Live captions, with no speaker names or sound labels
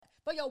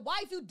For your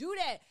wife, you do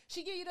that.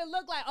 She give you the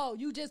look like, oh,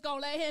 you just gonna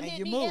let him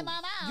hit me in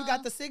my mouth. You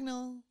got the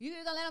signal. You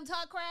just gonna let him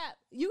talk crap.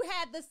 You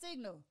had the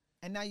signal.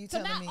 And now you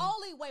telling me.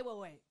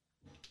 Wait.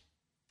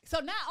 So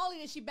not only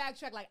did she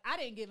backtrack, like, I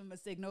didn't give him a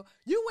signal.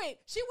 She went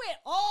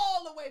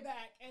all the way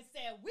back and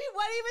said, we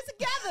weren't even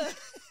together.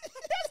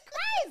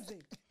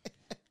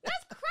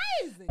 That's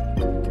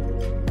crazy.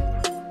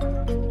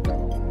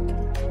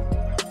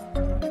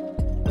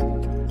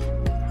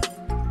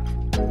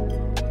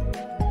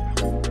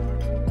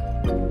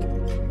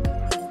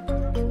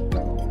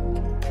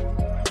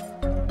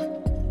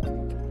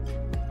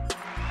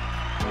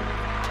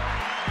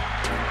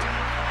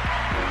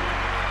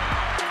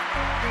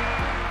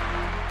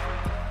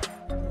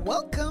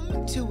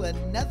 Welcome to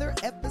another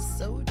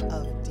episode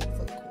of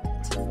Diva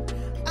Court.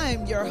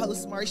 I'm your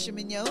host, Marsha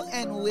Mignot,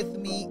 and with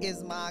me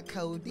is my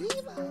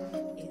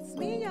co-diva. It's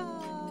me,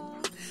 y'all.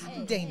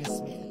 Dana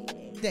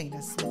Smith.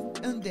 Dana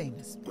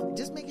Smith.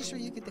 Just making sure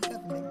you get the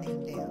government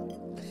name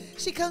down.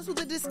 She comes with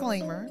a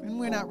disclaimer, and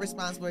we're not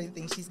responsible for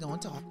anything she's going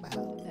to talk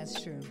about.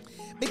 That's true.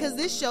 Because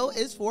this show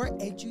is for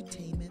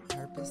edutainment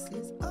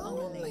purposes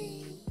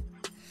only.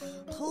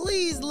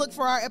 Please look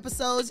for our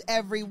episodes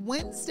every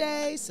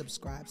Wednesday.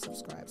 Subscribe,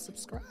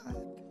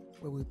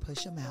 where we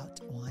push them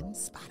out on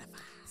Spotify.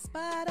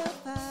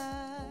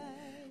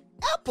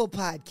 Apple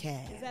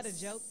Podcasts. Is that a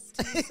joke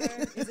to you,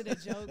 sir? Is it a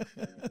joke?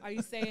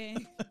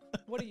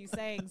 What are you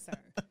saying,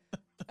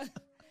 sir?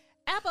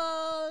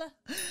 Apple.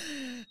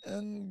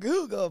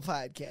 Google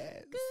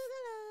Podcasts.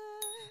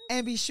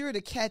 And be sure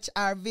to catch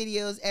our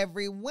videos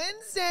every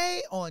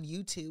Wednesday on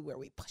YouTube, where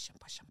we push them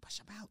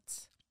out.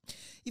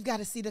 You've got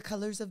to see the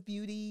colors of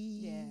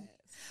beauty.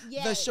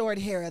 Yes. The short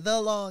hair, the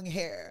long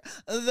hair,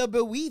 the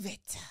beweave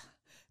it,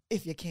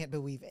 if you can't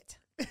beweave it.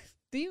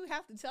 Do you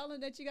have to tell them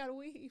that you got to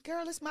weave?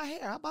 Girl, it's my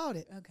hair. I bought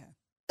it. Okay.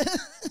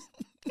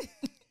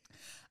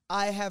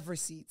 I have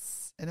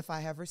receipts. And if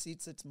I have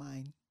receipts, it's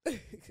mine.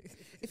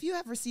 If you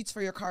have receipts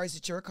for your car, is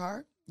it your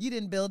car? You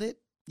didn't build it.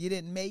 You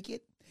didn't make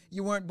it.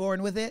 You weren't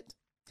born with it.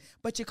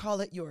 But you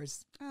call it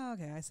yours. Oh,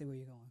 okay. I see where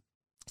you're going.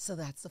 So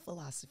that's the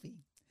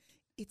philosophy.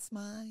 It's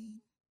mine.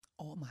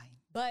 All mine.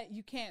 But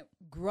you can't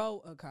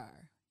grow a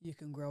car. You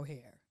can grow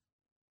hair.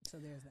 So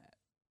there's that.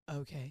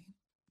 Okay.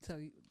 So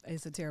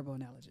it's a terrible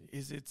analogy.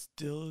 Is it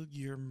still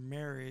your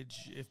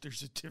marriage if their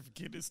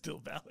certificate is still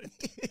valid?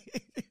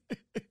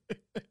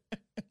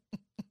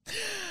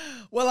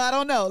 Well, I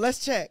don't know.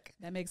 Let's check.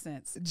 That makes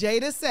sense.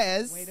 Jada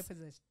says. Wait a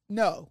position.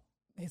 No.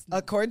 It's not.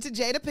 According to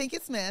Jada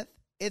Pinkett Smith,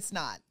 it's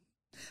not.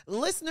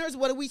 Listeners,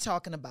 what are we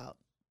talking about?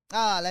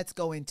 Let's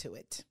go into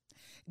it.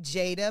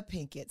 Jada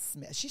Pinkett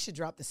Smith, she should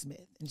drop the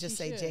Smith and just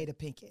say Jada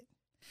Pinkett,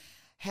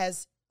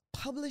 has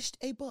published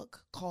a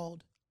book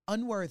called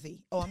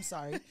Unworthy. Oh, I'm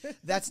sorry.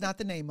 That's not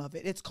the name of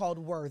it. It's called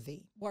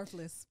Worthy.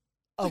 Worthless.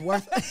 Oh,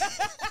 worthless.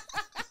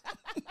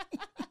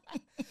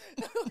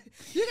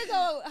 You can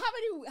go,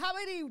 how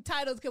many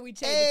titles can we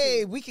change Hey,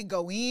 it to? we can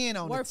go in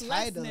on the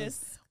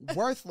titles.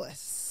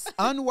 Worthless.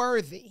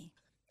 Unworthy.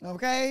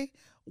 Okay?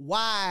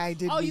 Why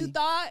did we? You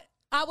thought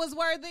I was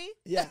worthy?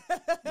 Yeah.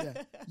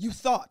 You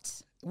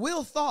thought.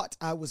 Will thought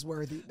I was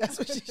worthy. That's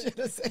what she should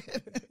have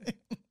said.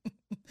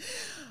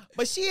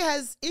 But she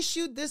has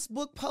issued this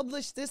book,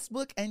 published this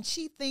book, and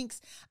she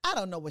thinks, I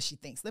don't know what she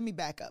thinks. Let me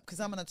back up,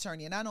 because I'm an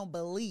attorney, and I don't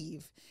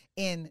believe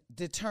in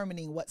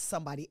determining what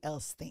somebody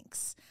else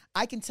thinks.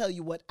 I can tell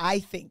you what I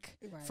think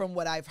from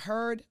what I've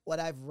heard,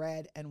 what I've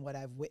read, and what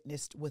I've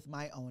witnessed with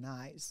my own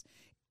eyes.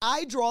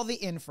 I draw the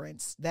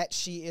inference that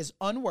she is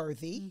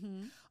unworthy,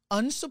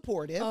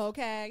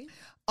 unsupportive,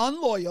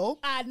 unloyal.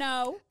 I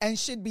know. And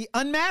should be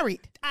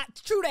unmarried.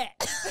 True that.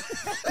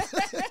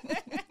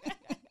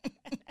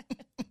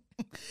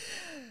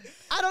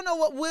 I don't know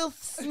what Will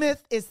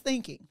Smith is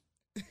thinking,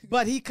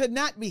 but he could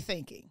not be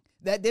thinking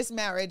that this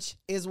marriage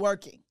is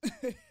working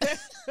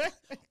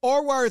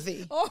or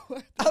worthy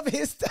of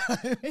his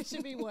time. It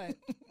should be what?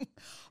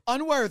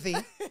 Unworthy,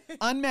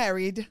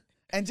 unmarried,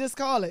 and just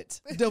call it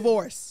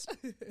divorce.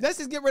 Let's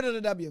just get rid of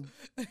the W.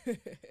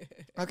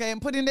 Okay,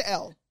 and put in the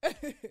L.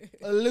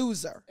 A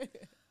loser.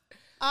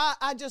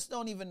 I just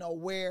don't even know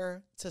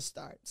where to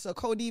start. So,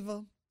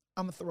 Co-Diva,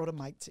 I'm going to throw the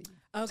mic to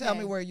you. Okay. Tell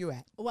me where you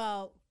at.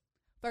 Well,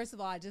 first of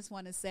all, I just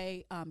want to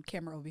say,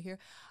 camera over here,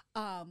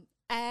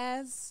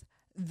 as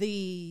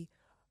the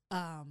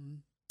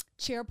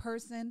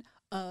chairperson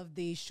of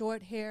the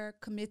short hair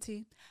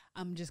committee,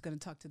 I'm just going to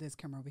talk to this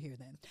camera over here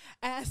then.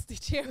 As the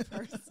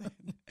chairperson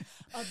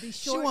of the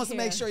short hair. She wants to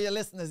make sure your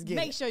listeners get it.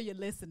 Make sure you're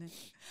listening.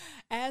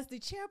 As the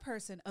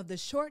chairperson of the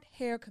short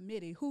hair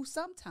committee, who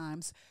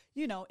sometimes,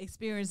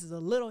 experiences a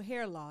little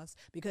hair loss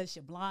because she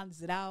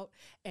blondes it out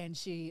and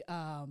she,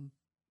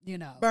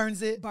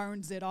 burns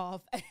it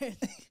off.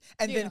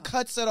 And then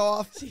cuts it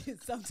off. She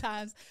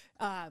sometimes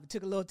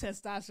took a little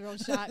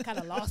testosterone shot, kind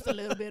of lost a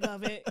little bit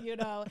of it,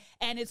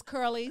 and it's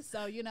curly.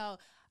 So,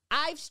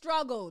 I've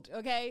struggled,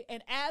 okay?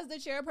 And as the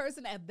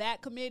chairperson of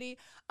that committee,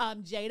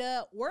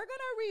 Jada, we're going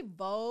to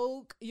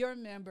revoke your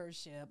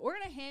membership. We're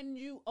going to hand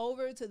you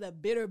over to the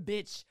bitter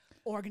bitch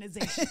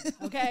organization,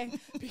 okay?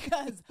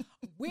 Because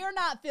we're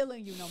not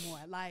feeling you no more.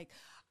 Like,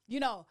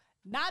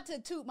 not to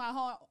toot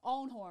my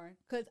own horn,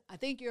 because I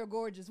think you're a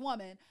gorgeous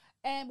woman.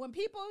 And when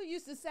people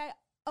used to say,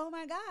 oh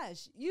my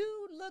gosh,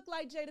 you look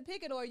like Jada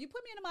Pinkett, or you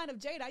put me in the mind of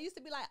Jada, I used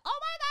to be like, oh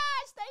my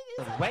gosh,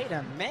 thank you. Wait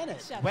a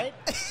minute. Wait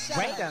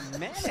a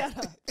minute. Shut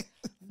up.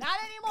 Not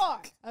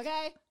anymore,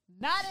 okay?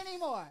 Not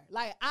anymore.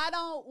 Like, I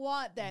don't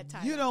want that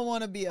title. You don't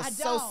want to be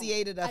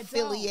associated,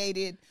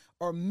 affiliated,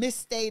 or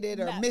misstated,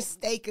 or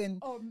mistaken.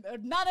 Or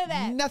none of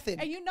that. Nothing.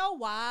 And you know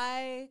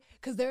why?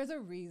 Because there's a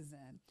reason.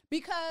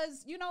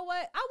 Because you know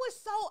what? I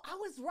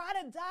was ride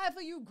or die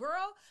for you,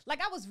 girl. Like,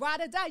 I was ride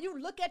or die. You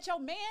look at your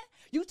man,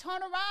 you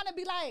turn around and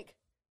be like,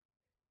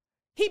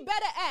 he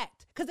better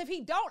act. Because if he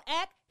don't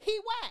act, he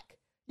whack.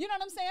 You know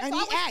what I'm saying? And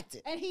he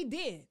acted. And he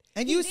did.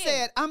 And you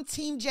said, I'm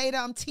Team Jada,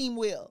 I'm Team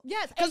Will.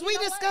 Yes. Because we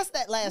discussed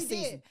that last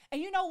season.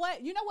 And you know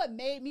what? You know what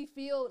made me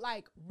feel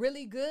like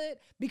really good?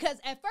 Because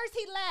at first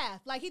he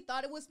laughed, like he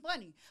thought it was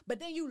funny. But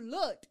then you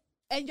looked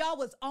and y'all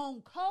was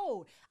on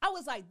code. I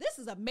was like, this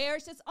is a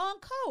marriage that's on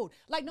code.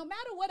 Like, no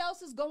matter what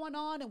else is going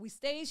on, and we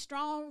stayed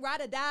strong,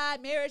 ride or die,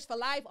 marriage for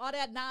life, all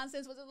that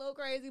nonsense was a little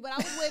crazy, but I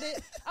was with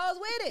it. I was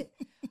with it.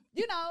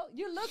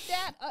 You looked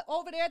at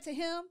over there to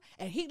him,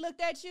 and he looked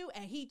at you,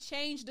 and he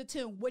changed the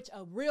tune, which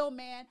a real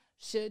man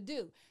should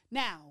do.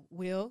 Now,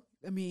 Will,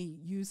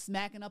 you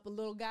smacking up a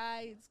little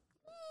guy.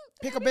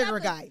 Pick a bigger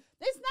guy.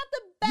 It's not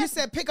the best. You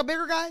said pick a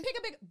bigger guy? Pick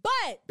a bigger,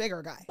 but.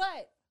 Bigger guy.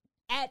 But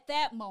at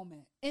that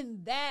moment,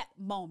 in that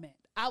moment,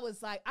 I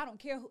was like, I don't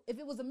care if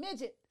it was a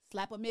midget,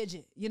 slap a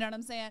midget. You know what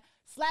I'm saying?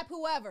 Slap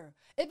whoever.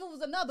 If it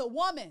was another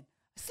woman,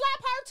 slap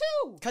her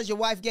too. Because your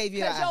wife gave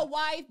you the eyes. Because your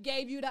wife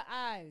gave you the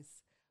eyes.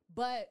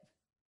 But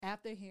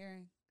after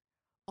hearing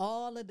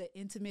all of the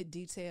intimate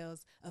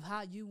details of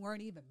how you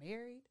weren't even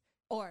married,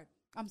 or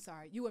I'm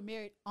sorry, you were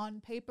married on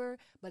paper,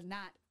 but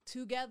not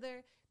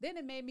together, then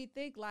it made me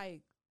think,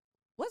 like,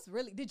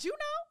 did you know?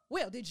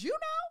 Will, did you know?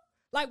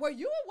 Like, were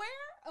you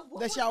aware of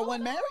what that y'all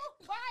wasn't married?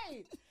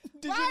 Right.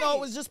 Did you know it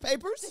was just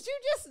papers? Did you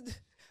just,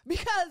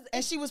 because.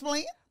 And she was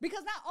playing?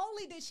 Because not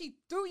only did she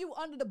throw you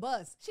under the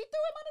bus, she threw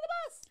him under the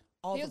bus.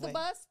 All Here's the way. the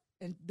bus,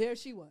 and there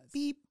she was.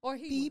 Beep. Or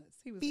he beep, was.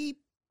 He was beep,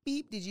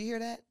 beep. Did you hear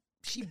that?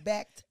 She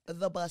backed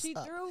the bus she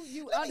up. Threw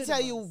you Let under me tell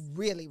the you bus.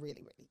 really,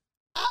 really, really.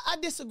 I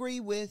disagree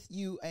with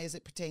you as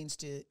it pertains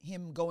to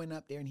him going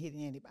up there and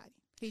hitting anybody.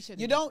 He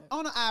shouldn't. You don't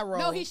on an eye roll.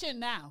 No, he shouldn't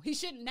now. He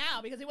shouldn't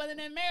now because he wasn't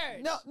in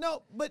marriage.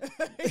 No, but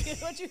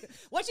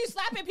what you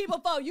slapping people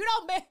for? You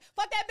don't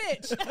fuck that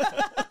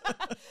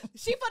bitch.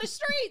 She for the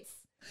streets.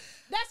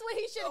 That's what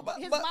he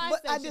should. His mindset.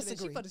 But I should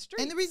disagree. She for the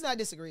streets. And the reason I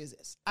disagree is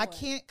this: I What?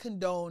 can't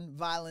condone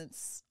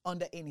violence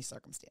under any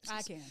circumstances.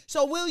 I can.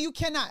 So, Will, you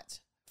cannot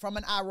from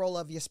an eye roll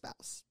of your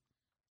spouse.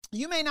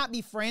 You may not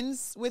be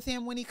friends with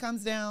him when he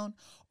comes down,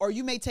 or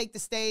you may take the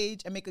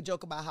stage and make a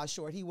joke about how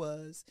short he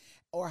was,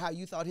 or how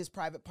you thought his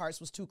private parts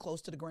was too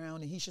close to the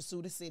ground and he should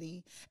sue the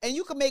city. And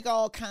you can make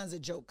all kinds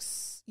of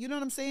jokes. You know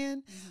what I'm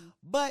saying? Mm-hmm.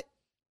 But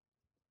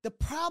the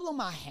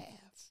problem I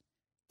have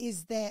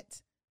is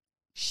that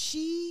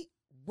she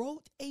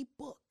wrote a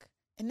book.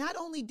 And not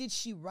only did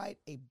she write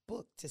a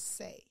book to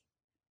say,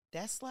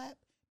 that slap,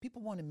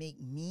 people want to make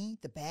me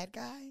the bad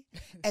guy,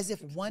 as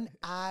if one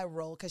eye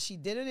roll, because she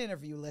did an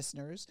interview,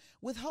 listeners,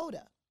 with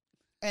Hoda.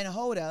 And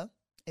Hoda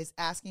is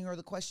asking her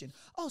the question,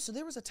 oh, so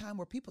there was a time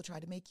where people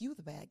tried to make you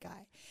the bad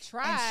guy. She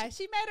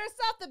made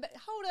herself the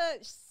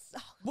Hoda.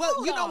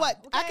 Well, you know what?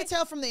 Okay? I could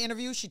tell from the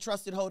interview she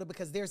trusted Hoda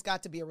because there's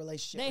got to be a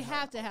relationship. They with her.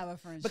 have to have a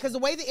friendship. Because the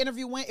way the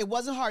interview went, it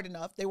wasn't hard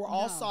enough. They were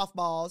all No,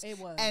 softballs. it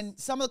was. And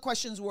some of the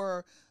questions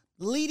were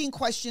leading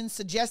questions,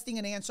 suggesting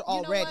an answer you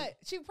already. know what?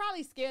 She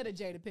probably scared of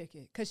Jada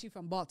Pinkett because she's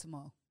from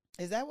Baltimore.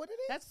 Is that what it is?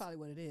 That's probably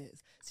what it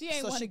is. She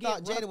ain't So want she to get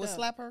thought Jada roughed would up.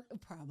 slap her?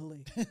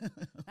 Probably.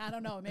 I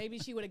don't know. Maybe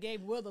she would have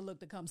gave Will the look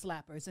to come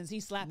slap her since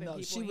he's slapping No,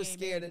 people. she he was ain't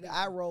scared married that to the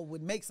eye roll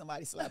would make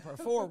somebody slap her.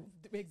 For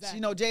Exactly.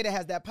 you know, Jada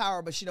has that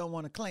power, but she don't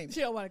want to claim it.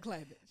 She don't want to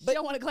claim it. She But-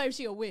 don't want to claim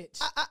she a witch.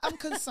 I'm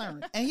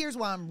concerned. And here's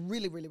why I'm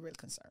really, really, really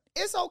concerned.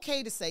 It's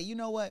okay to say, you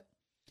know what?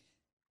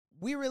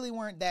 We really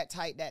weren't that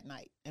tight that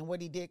night. And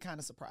what he did kind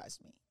of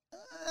surprised me.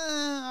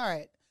 All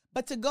right.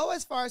 But to go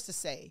as far as to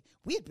say,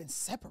 we had been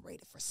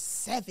separated for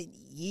 7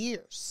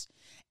 years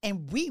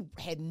and we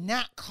had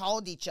not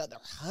called each other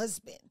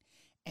husband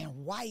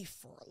and wife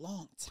for a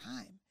long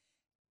time.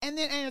 And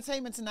then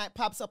Entertainment Tonight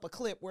pops up a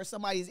clip where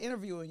somebody's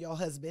interviewing your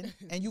husband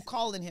and you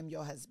calling him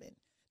your husband.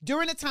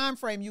 During the time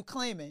frame you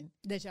claiming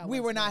That y'all we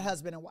was were not together.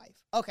 husband and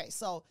wife. Okay,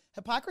 so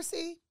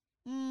hypocrisy,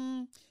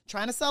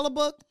 trying to sell a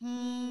book,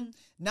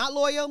 not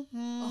loyal,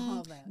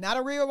 All that. not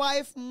a real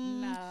wife,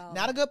 No.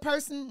 not a good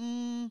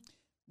person,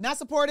 not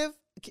supportive.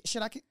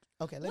 Should I?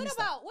 Okay, let me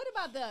stop. What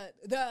about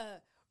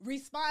the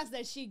response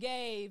that she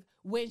gave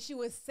when she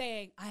was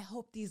saying, "I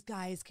hope these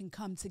guys can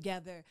come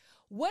together"?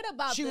 What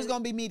about She was going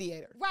to be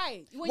mediator.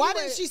 right? When Why you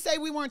didn't were- she say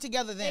we weren't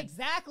together then?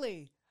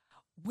 Exactly.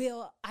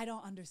 Will, I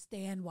don't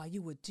understand why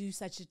you would do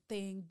such a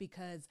thing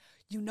because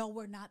you know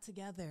we're not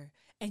together.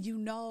 And you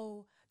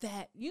know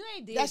that you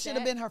ain't did that. That should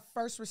have been her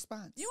first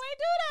response. You ain't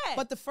do that.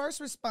 But the first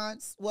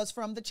response was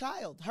from the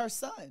child, her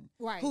son,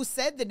 Right. who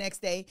said the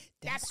next day,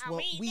 that's how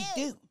what we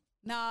do.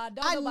 Nah,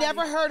 don't I nobody-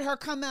 never heard her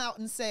come out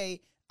and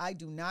say, I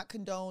do not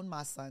condone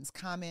my son's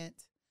comment.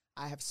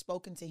 I have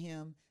spoken to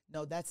him.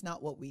 No, that's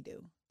not what we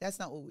do. That's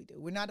not what we do.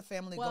 We're not a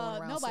family going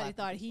around nobody slapping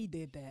thought people. he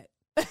did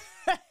that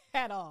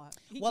at all.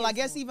 Well, I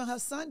guess even her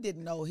son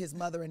didn't know his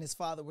mother and his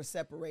father were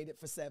separated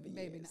for 7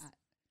 maybe years. not.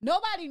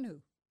 Nobody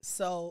knew.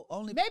 So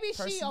only Maybe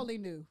she person- only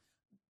knew.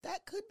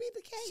 That could be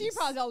the case. She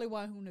probably the only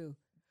one who knew.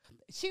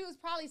 She was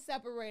probably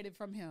separated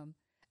from him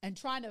and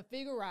trying to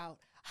figure out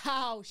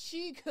how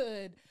she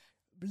could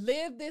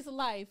live this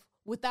life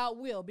without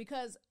Will.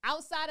 Because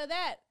outside of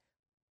that,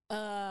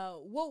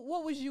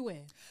 what was you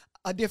in?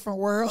 A different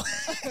world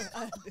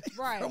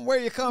Right. from where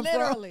you come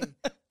Literally.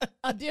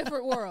 A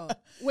different world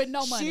with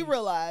no money. She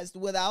realized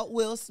without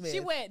Will Smith.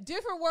 She went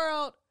different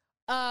world.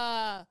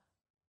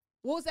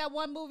 What was that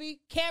one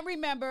movie? Can't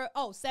remember.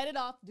 Oh, Set It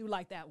Off. Do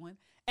like that one.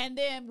 And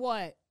then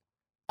what?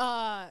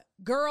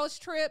 Girls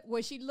Trip,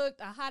 where she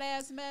looked a hot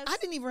ass mess. I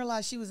didn't even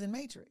realize she was in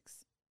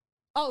Matrix.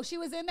 Oh, she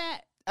was in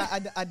that.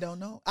 I don't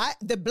know.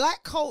 The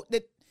black coat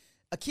that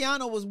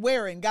Keanu was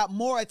wearing got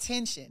more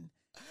attention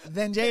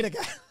than Jada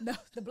got. No,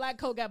 the black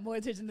coat got more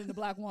attention than the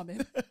black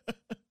woman.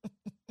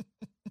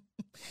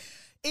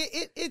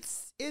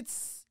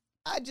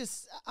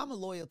 I'm a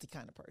loyalty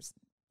kind of person.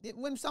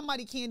 When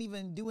somebody can't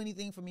even do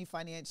anything for me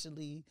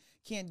financially,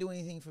 can't do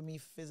anything for me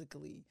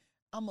physically,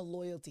 I'm a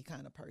loyalty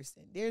kind of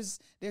person. There's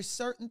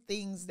certain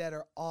things that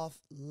are off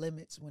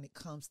limits when it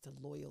comes to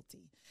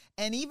loyalty.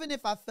 And even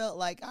if I felt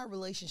like our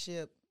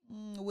relationship,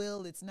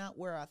 Will, it's not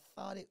where I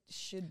thought it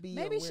should be.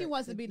 Maybe she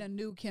wants to be the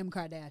new Kim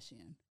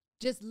Kardashian,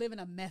 just living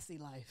a messy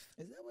life.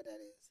 Is that what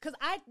that is? Because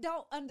I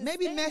don't understand.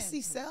 Maybe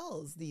messy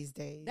sells these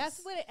days. That's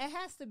what it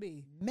has to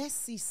be.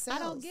 Messy sells.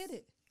 I don't get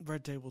it.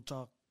 Red Table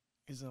Talk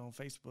isn't on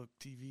Facebook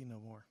TV no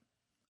more.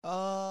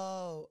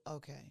 Oh,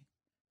 okay.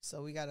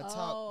 So we got to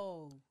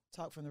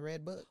talk from the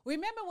Red Book.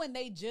 Remember when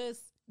they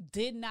just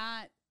did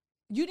not,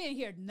 you didn't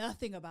hear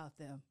nothing about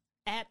them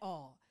at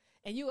all.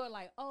 And you were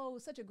like, oh,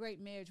 such a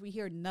great marriage. We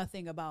hear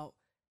nothing about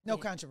No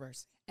it.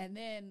 controversy. And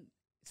then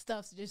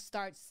stuff just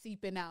starts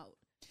seeping out.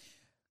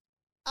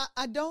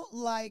 I don't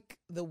like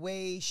the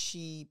way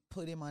she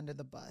put him under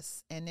the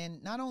bus. And then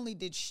not only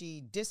did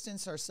she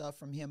distance herself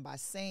from him by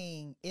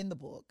saying in the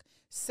book,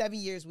 7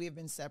 years we have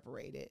been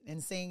separated,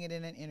 and saying it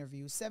in an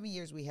interview, 7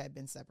 years we had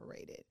been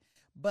separated.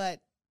 But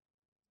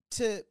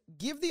to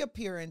give the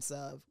appearance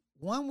of,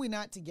 one, we're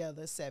not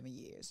together 7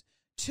 years.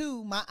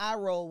 2, my eye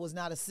roll was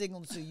not a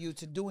signal to you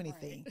to do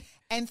anything. Right.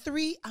 And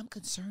 3, I'm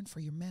concerned for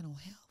your mental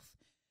health.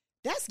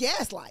 That's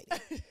gaslighting.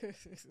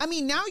 I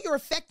mean, now you're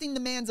affecting the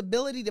man's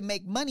ability to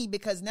make money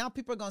because now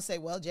people are going to say,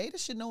 well,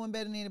 Jada should know him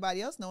better than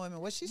anybody else know him.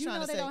 And what she's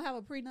trying to say. You know they don't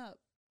have a prenup.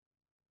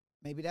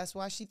 Maybe that's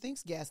why she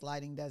thinks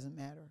gaslighting doesn't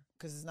matter,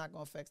 because it's not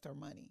going to affect her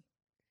money.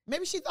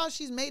 Maybe she thought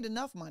she's made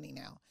enough money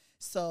now.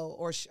 So,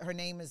 or her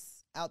name is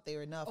out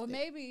there enough. Or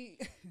maybe,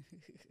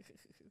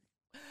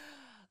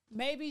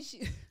 maybe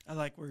she. I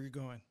like where you're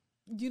going.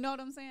 You know what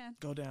I'm saying?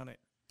 Go down it.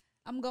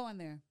 I'm going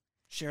there.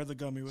 Share the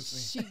gummy with me.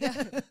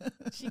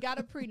 She got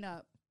a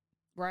prenup,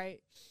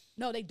 right?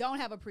 No, they don't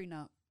have a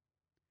prenup.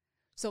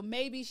 So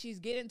maybe she's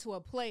getting to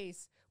a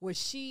place where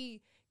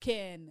she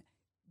can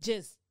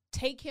just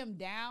take him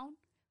down,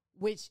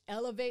 which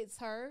elevates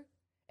her.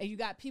 And you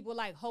got people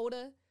like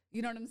Hoda,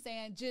 you know what I'm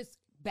saying, just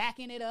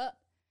backing it up.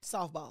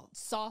 Softball.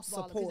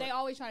 Because they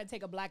always trying to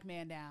take a black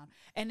man down.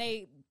 And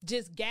they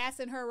just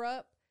gassing her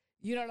up,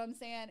 you know what I'm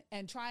saying?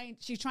 And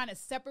she's trying to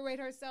separate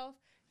herself.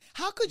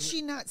 How could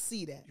she not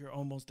see that? You're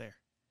almost there.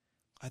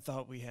 I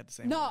thought we had the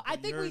same. No, I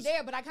think we're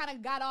there, but I kind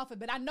of got off it.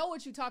 But I know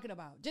what you're talking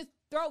about. Just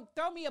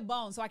throw me a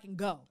bone so I can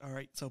go. All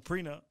right. So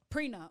prenup.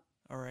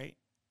 All right.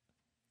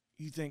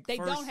 You think they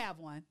first, don't have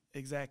one?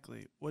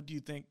 Exactly. What do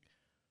you think?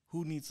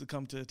 Who needs to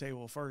come to the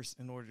table first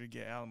in order to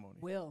get alimony?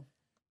 Will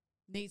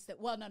needs to.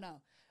 Well,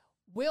 no.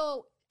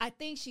 Will, I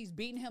think she's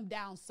beating him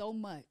down so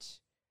much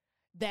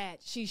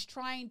that she's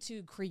trying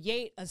to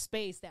create a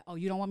space that, oh,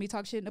 you don't want me to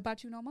talk shit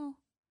about you no more?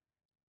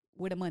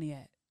 Where the money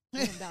at?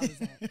 Where them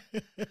dollars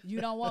at?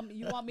 You want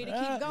me to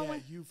keep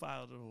going? Yeah, you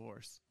filed a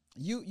divorce.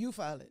 You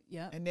file it.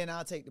 Yeah. And then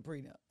I'll take the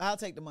prenup. I'll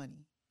take the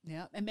money.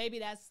 Yeah. And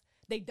maybe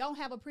they don't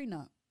have a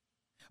prenup.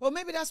 Well,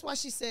 maybe that's why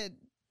she said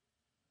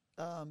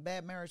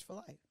bad marriage for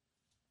life.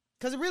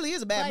 Because it really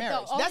is a bad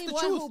marriage. That's the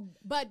truth.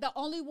 But the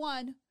only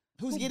one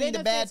who's who getting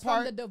the bad part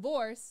from the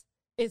divorce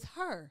is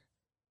her.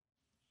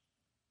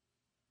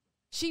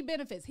 She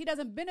benefits. He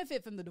doesn't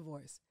benefit from the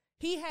divorce.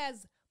 He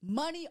has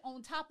money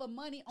on top of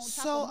money on top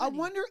of money. So I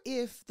wonder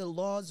if the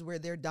laws where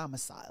they're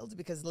domiciled,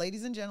 because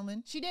ladies and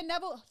gentlemen,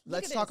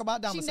 let's talk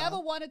about domicile. She never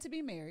wanted to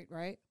be married,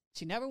 right?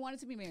 She never wanted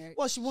to be married.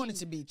 Well, she wanted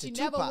to be to she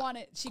Tupac.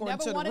 She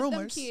never wanted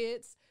them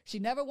kids. She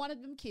never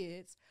wanted them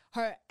kids.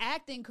 Her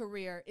acting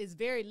career is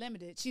very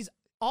limited.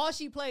 All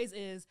she plays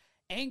is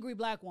angry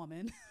black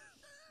woman.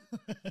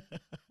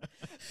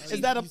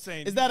 Is that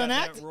an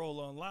act? That role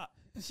on lock.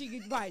 She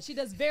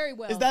does very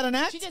well. Is that an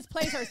act? She just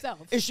plays herself.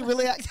 Is she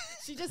really acting?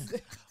 She just.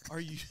 Are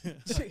you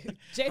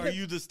Jada, are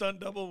you the stunt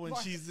double when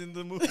she's in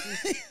the movie?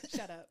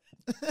 Shut up.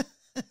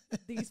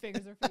 These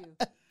fingers are for you.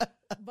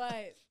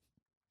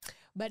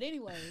 But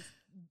anyways,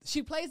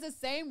 she plays the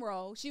same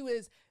role. She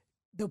was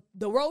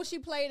the role she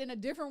played in A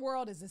Different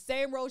World is the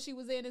same role she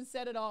was in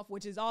Set It Off,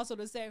 which is also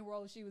the same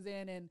role she was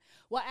in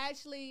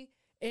actually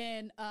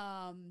in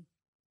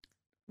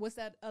what's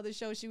that other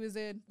show she was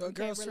in?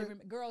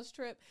 Girls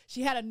Trip.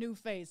 She had a new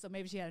face, so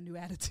maybe she had a new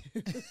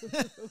attitude.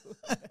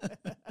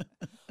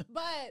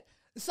 But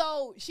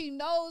so she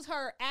knows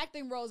her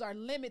acting roles are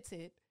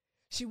limited.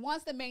 She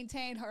wants to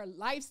maintain her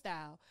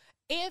lifestyle.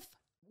 If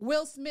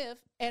Will Smith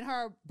and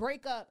her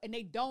break up and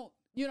they don't,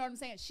 you know what I'm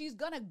saying? She's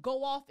going to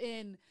go off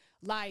in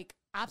like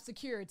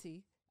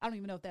obscurity. I don't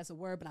even know if that's a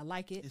word, but I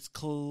like it. It's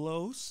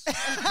close.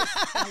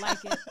 I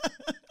like it.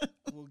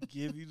 We'll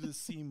give you the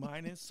C-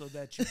 so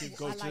that you can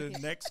go to the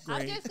next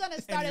grade. I'm just going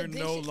to start and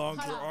you're no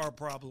longer our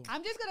problem.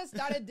 I'm just going to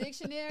start a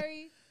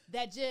dictionary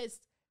that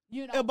just,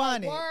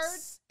 Ebonics.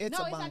 Words. It's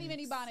It's not even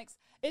Ebonics.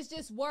 It's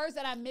just words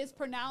that I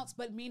mispronounce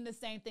but mean the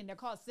same thing. They're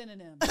called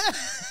synonyms.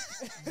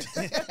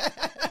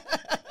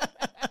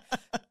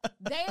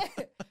 Dana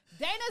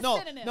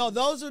synonyms. No,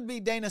 those would be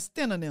Dana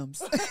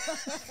synonyms.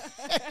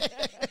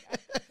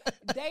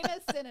 Dana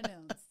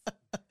synonyms.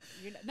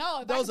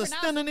 Those are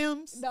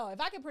synonyms? No, if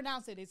I can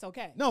pronounce it, it's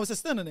okay. No, it's a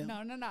synonym.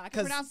 No. I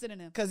can pronounce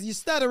synonym. Because you're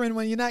stuttering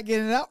when you're not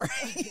getting it out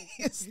right.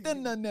 It's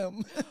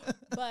synonym.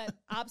 But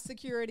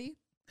obscurity.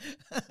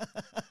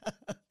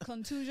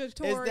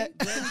 Conclusatory.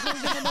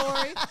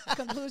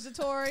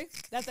 Conclusatory.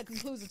 That's a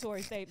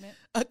conclusatory statement.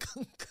 I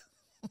can't.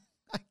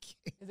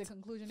 Is it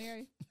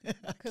conclusionary?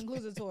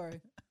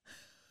 Conclusatory.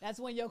 That's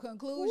when your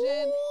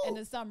conclusion and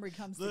the summary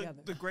comes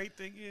together. The great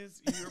thing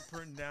is you're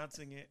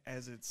pronouncing it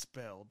as it's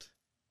spelled.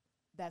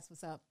 That's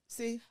what's up.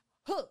 See?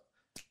 Hook.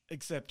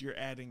 Except you're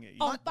adding it.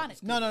 Oh,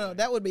 phonics. No.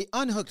 That would be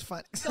unhooked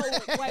phonics. So,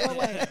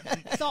 wait.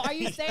 So are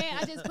you saying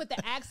I just put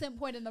the accent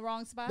point in the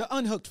wrong spot? The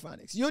unhooked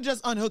phonics. You just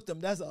unhooked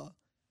them. That's all.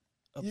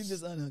 You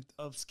just unhooked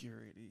them.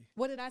 Obscurity.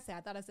 What did I say? I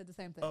thought I said the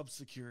same thing.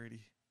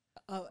 Obscurity.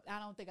 I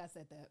don't think I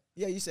said that.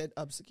 Yeah, you said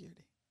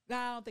obscurity. No,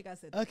 I don't think I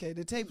said that. Okay,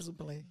 the tapes will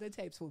play. The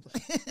tapes will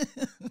play.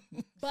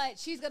 But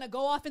she's going to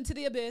go off into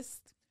the abyss.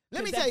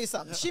 Let me tell you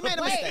something. She made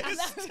a mistake.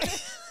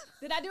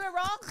 Did I do it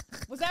wrong?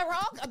 Was that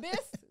wrong? Abyss?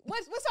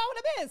 What's wrong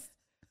with Abyss?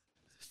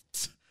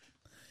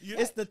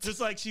 It's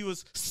just like she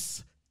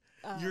was.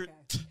 Okay.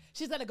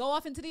 She's going to go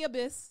off into the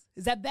abyss.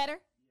 Is that better?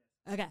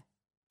 Okay.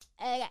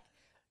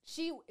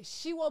 She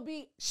will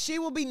be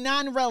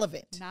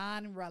non-relevant.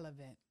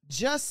 Non-relevant.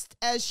 Just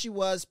as she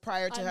was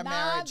prior to her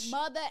marriage.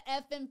 Mother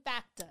effing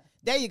factor.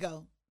 There you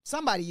go.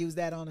 Somebody used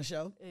that on the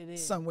show. It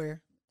is.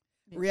 Somewhere.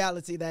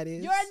 Reality, that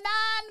is. You're a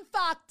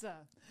non-factor.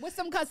 With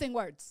some cussing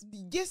words.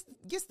 Guess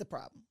the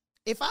problem.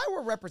 If I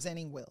were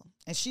representing Will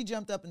and she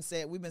jumped up and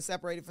said, we've been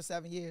separated for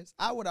 7 years,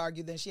 I would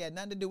argue then she had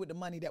nothing to do with the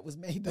money that was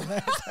made the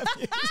last 7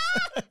 years.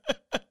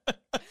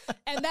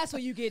 And that's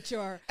where you get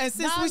your and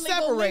since we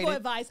separated, legal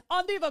advice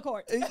on Diva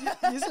Court. You see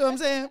what I'm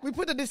saying? We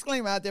put a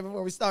disclaimer out there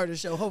before we started the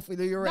show.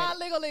 Hopefully you're ready.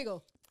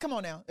 Non-legal. Come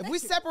on now. If we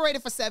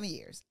separated for 7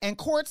 years and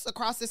courts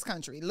across this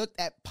country looked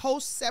at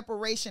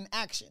post-separation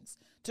actions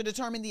to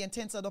determine the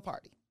intents of the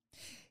party,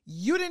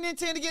 you didn't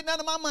intend to get none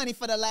of my money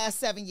for the last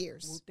 7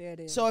 years. Well, there it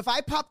is. So if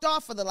I popped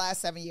off for the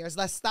last 7 years,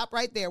 let's stop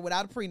right there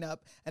without a prenup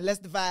and let's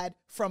divide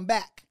from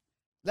back.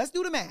 Let's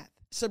do the math.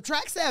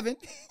 Subtract 7,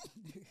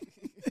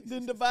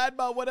 then divide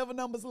by whatever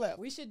number's left.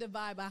 We should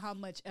divide by how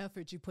much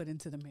effort you put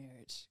into the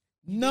marriage.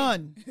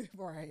 None.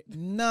 Right.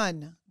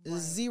 None. Right.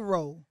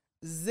 Zero.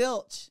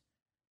 Zilch.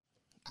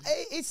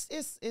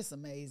 It's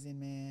amazing,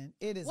 man.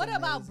 It is. What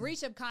amazing. about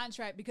breach of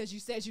contract because you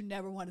said you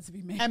never wanted to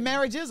be married? And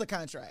marriage is a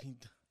contract.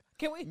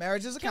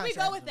 Marriage is a contract.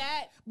 Can we go with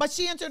that? But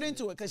she entered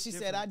into it because she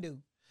said, I do.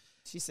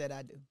 She said,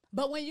 I do.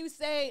 But when you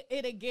say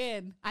it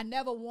again, I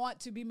never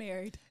want to be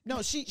married.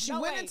 No, she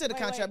went into the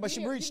contract, but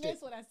she breached it.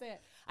 That's what I said.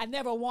 I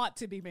never want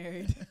to be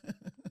married.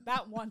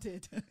 Not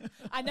wanted.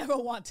 I never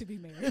want to be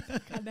married.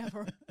 I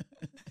never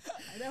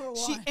want.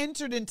 She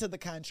entered into the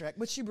contract,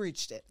 but she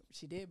breached it.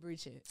 She did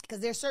breach it.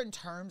 Because there's certain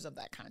terms of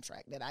that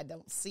contract that I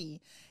don't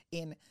see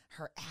in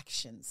her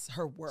actions,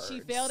 her words. She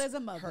failed as a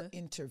mother. Her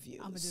interviews.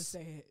 I'm going to just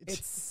say it.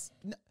 It's...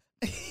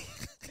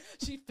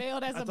 She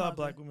failed as a mother. I thought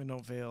black women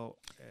don't fail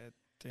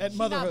at motherhood.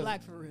 She's not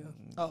black for real.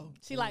 Oh.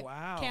 She like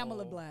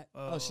Kamala Black.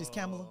 Oh, she's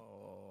Kamala?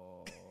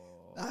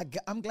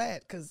 I'm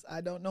glad because I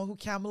don't know who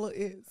Kamala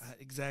is.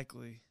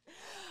 Exactly.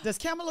 Does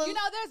Kamala? You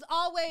know,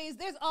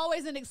 there's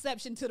always an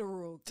exception to the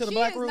rule. To the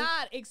black rule?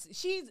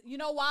 She's, you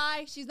know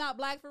why she's not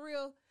black for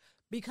real?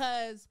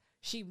 Because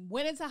she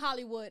went into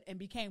Hollywood and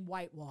became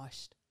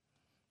whitewashed.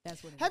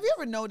 That's what it Have is. you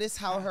ever noticed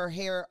how her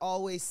hair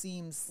always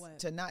seems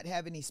to not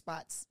have any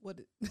spots? What?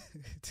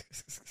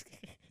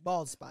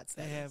 Bald spots.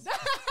 They have.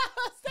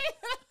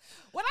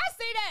 When I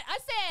say that, I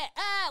said,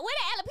 where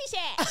the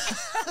alopecia at?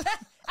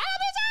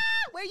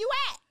 Alopecia! Where you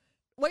at?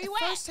 Where you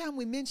at? First time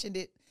we mentioned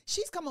it,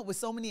 she's come up with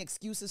so many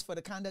excuses for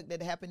the conduct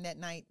that happened that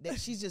night that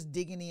she's just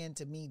digging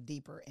into me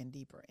deeper and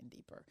deeper and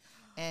deeper.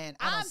 And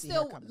I'm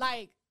still her coming.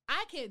 like,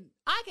 I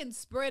can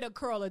spread a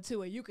curl or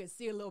two and you can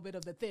see a little bit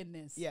of the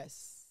thinness.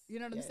 Yes. You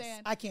know what I'm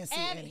saying? I can't see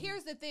And any.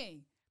 here's the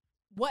thing.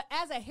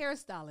 As a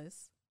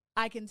hairstylist,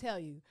 I can tell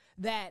you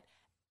that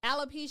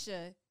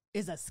alopecia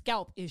is a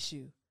scalp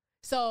issue.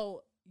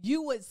 So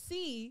you would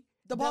see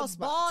the bald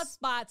spots.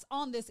 spots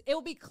on this. It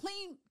will be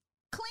clean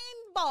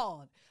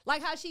bald.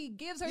 Like how she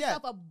gives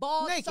herself a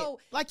bald. Naked, so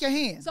like your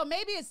hand. So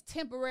maybe it's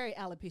temporary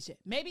alopecia.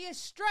 Maybe it's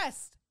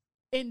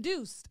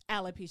stress-induced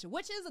alopecia,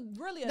 which is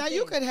really a now thing.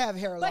 you could have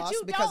hair loss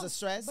because of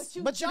stress,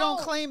 but you don't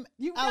claim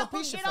you alopecia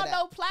don't get for on that.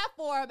 no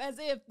platform as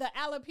if the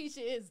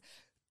alopecia is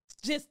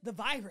just the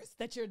virus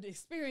that you're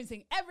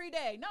experiencing every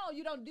day. No,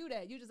 you don't do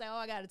that. You just say, "Oh,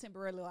 I got a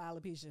temporary little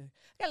alopecia.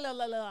 Got a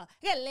little.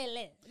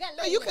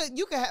 No, you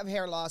could have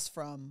hair loss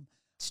from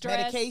stress,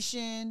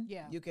 medication.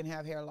 Yeah. You can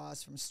have hair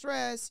loss from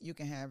stress. You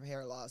can have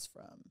hair loss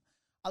from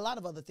a lot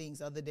of other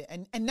things other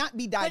than and not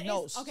be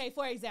diagnosed. Okay,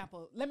 for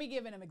example, let me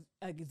give an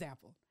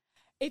example.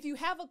 If you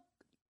have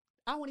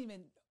I won't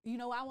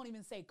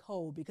even say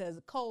cold because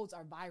colds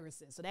are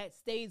viruses, so that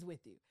stays with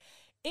you.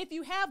 If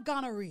you have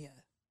gonorrhea,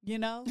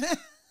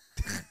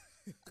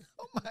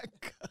 Oh my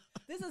God.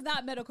 This is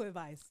not medical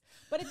advice.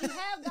 But if you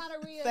have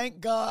gonorrhea, Thank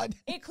God.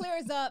 it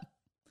clears up.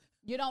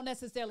 You don't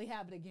necessarily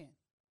have it again.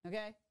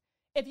 Okay?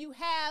 If you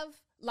have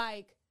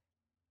like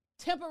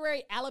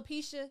temporary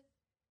alopecia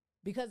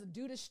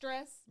due to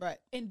stress, Right.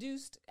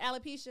 induced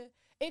alopecia,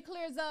 it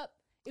clears up.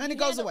 And it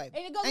goes away.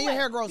 And it goes And away. your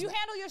hair grows You back.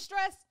 handle your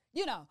stress,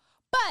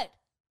 But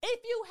if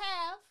you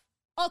have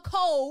a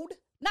cold,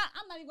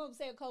 I'm not even going to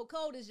say a cold.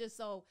 Cold is just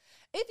so.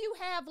 If you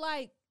have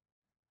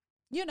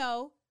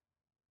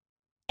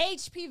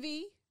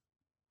HPV,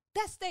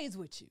 that stays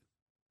with you.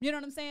 You know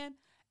what I'm saying?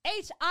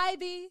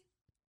 HIV, it's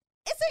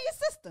in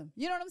your system.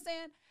 You know what I'm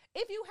saying?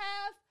 If you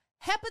have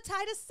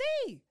hepatitis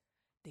C,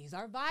 these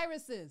are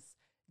viruses.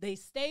 They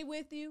stay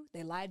with you.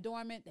 They lie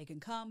dormant. They can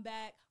come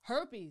back.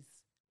 Herpes,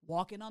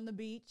 walking on the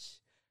beach.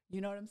 You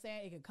know what I'm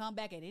saying? It can come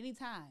back at any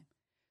time.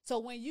 So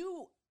when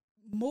you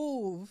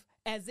move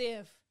as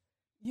if,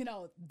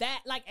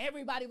 that like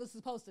everybody was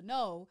supposed to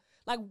know,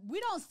 like we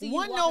don't see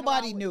One, you walking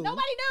nobody around knew.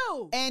 Nobody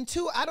knew. And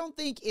two, I don't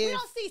think We if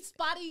don't see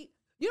spotty.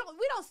 We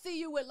don't see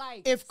you with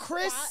like. if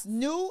Chris spots.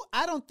 knew,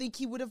 I don't think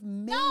he would have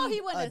made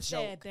He wouldn't a have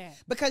said joke. that.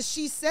 Because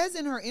she says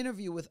in her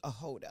interview with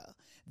Ahoda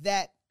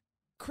that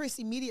Chris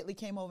immediately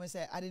came over and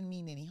said, I didn't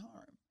mean any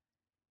harm.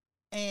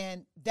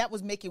 And that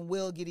was making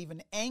Will get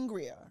even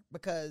angrier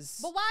because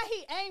But why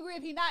he angry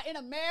if he not in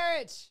a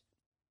marriage?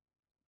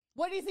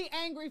 What is he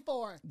angry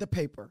for? the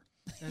paper.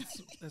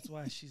 That's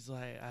why she's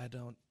like, I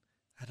don't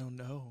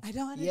know. I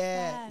don't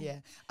Yeah, understand. yeah.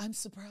 I'm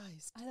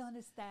surprised. I don't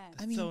understand.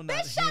 I mean, So not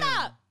Bitch, shut him.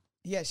 up.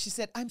 yeah, she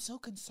said, I'm so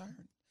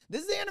concerned.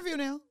 This is the interview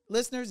now.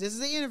 Listeners, this is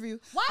the interview.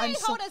 Why I'm he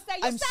so- hold us say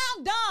you I'm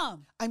sound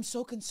dumb? I'm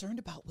so concerned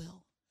about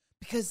Will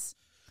because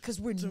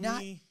we're To not,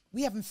 me-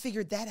 we haven't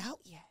figured that out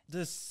yet.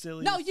 This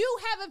silly. No, you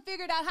haven't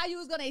figured out how you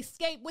was gonna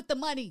escape with the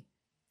money.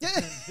 You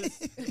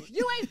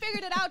ain't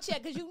figured it out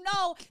yet because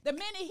the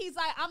minute he's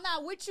like, I'm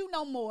not with you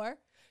no more,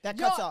 That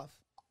cuts your- off.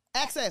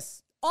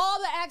 Access. all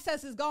the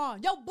access is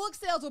gone. Your book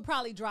sales will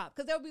probably drop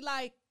because they'll be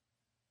like,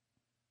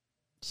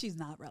 she's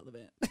not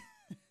relevant.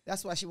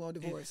 That's why she won't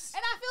divorce.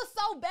 And I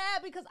feel so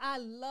bad because I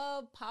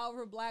love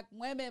powerful black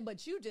women,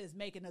 but you just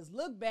making us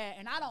look bad.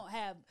 And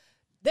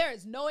there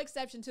is no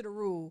exception to the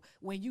rule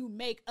when you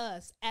make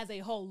us as a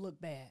whole look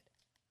bad.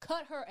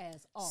 Cut her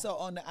ass off. So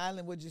on the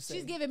island, what'd you say?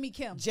 She's giving me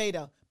Kim.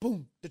 Jada,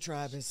 boom, the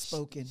tribe has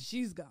spoken.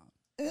 She's gone.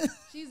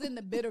 She's in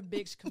the bitter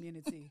bitch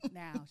community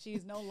now.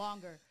 She's no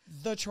longer.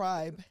 The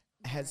tribe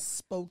has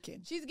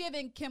spoken. She's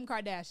giving Kim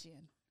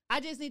Kardashian. I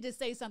just need to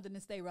say something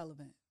to stay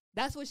relevant.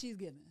 That's what she's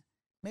giving.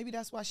 Maybe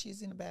that's why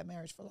she's in a bad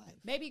marriage for life.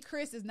 Maybe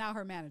Chris is now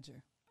her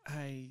manager.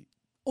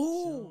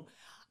 Ooh.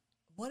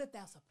 What if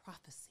that's a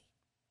prophecy?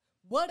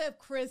 What if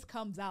Chris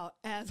comes out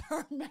as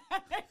her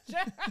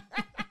manager?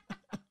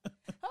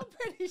 I'm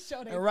pretty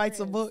sure they And writes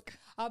a Chris. book.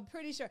 I'm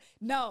pretty sure.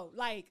 No,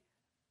 like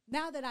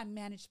now that I'm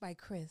managed by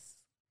Chris,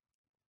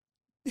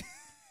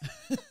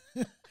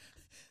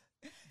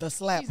 The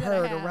slap she's gonna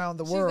heard have- around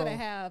the she's world. gonna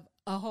have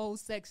a whole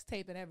sex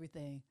tape and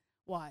everything.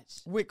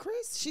 Watch. With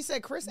Chris? She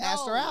said Chris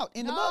asked her out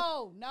in the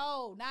book.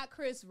 No, not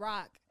Chris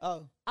Rock.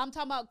 Oh. I'm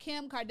talking about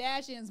Kim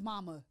Kardashian's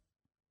mama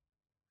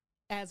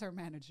as her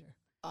manager.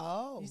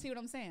 Oh. You see what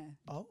I'm saying?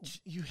 Oh.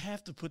 You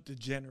have to put the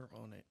Jenner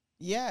on it.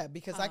 Yeah,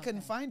 because I couldn't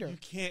Okay. find her. You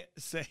can't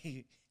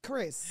say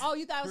Chris. Oh,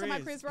 you thought I was talking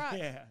about Chris Rock?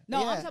 Yeah.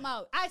 No, Yeah. I'm talking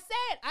about. I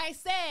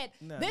said.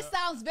 No, this no.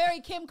 sounds very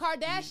Kim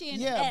Kardashian.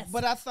 Yeah,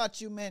 but I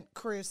thought you meant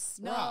Chris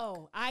Rock.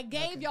 no, I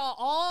gave y'all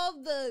all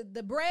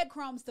the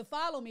breadcrumbs to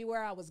follow me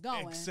where I was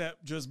going.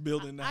 Except just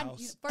building the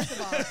house. First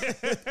of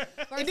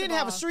all, It didn't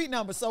have a street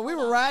number, so we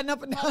were riding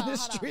up and down Hold the on,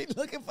 hold on. street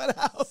looking for the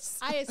house.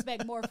 I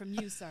expect more from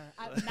you, sir.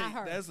 Not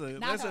her. That's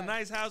Not a her.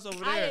 nice house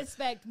over I there.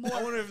 expect more.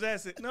 I wonder if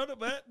that's it. No,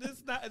 but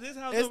this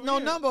house. There's over no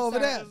here. number over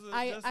Sir, there. Just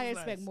I as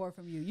expect nice. more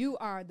from you. You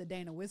are the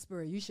Dana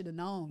Whisperer. You should have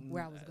known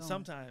where I was going.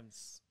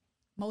 Sometimes.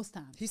 Most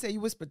times. He said you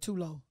whispered too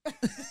low.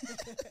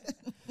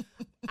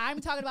 I'm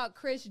talking about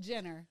Kris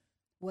Jenner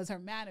was her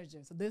manager.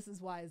 So this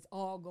is why it's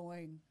all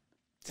going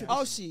to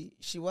Oh, she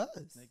was.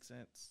 Makes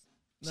sense.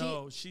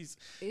 No, she's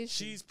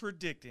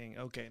predicting.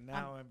 Okay,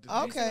 now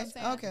I'm Okay,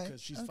 okay.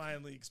 because she's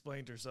finally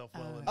explained herself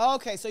well enough.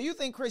 Okay, so you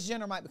think Kris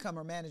Jenner might become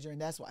her manager, and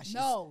that's why she's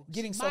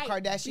getting so might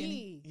Kardashian?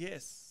 be.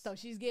 Yes. So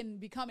she's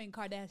becoming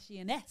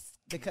Kardashian-esque.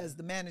 Because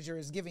the manager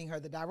is giving her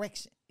the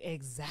direction.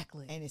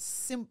 Exactly. And it's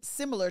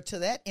similar to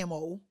that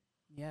MO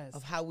Yes.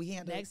 of how we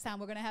handle Next time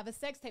we're gonna have a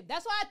sex tape.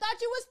 That's why I thought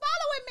you was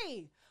following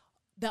me.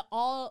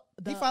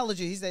 He followed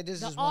you. He said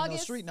this is one of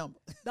those street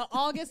numbers. The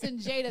August and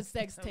Jada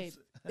sex tape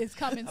is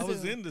coming soon. I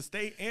was in the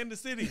state and the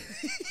city.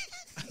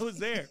 I was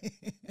there.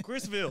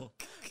 Chrisville.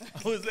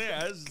 I was there.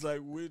 I was just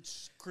like,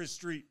 which Chris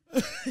Street?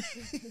 Are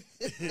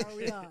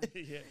we on?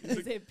 Yeah.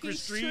 Is it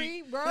Chris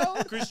Peachtree,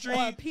 bro? Chris Street.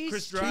 Or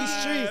Chris Peachtree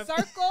Drive.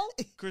 Circle?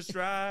 Chris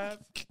Drive.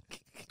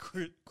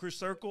 Chris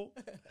Circle.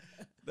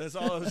 That's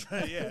all I was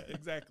trying. Yeah,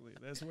 exactly.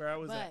 That's where I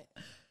was at.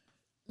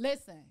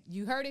 Listen,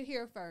 you heard it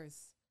here first.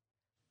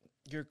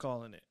 You're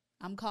calling it.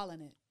 I'm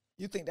calling it.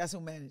 You think that's who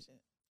managed it?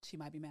 She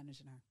might be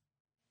managing her.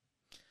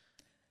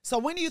 So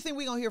when do you think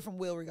we're going to hear from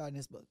Will regarding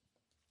this book?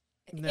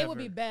 Never. It would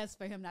be best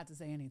for him not to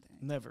say anything.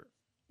 Never.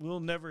 We'll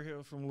never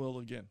hear from Will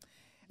again.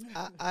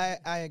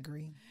 I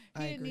agree.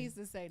 He needs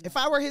to say no. If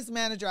I were his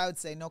manager, I would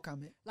say no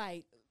comment.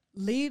 Like,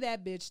 leave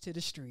that bitch to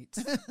the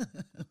streets.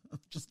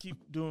 Just keep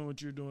doing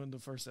what you're doing the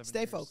first 7 years.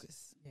 Stay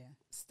focused. Yeah.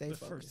 Stay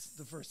focused.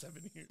 The first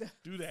 7 years.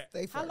 Do that.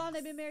 Stay How focused. long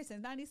they been married?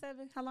 Since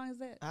 97? How long is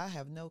that? I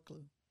have no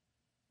clue.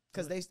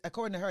 Because they,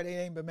 according to her, they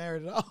ain't been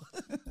married at all.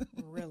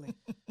 Really?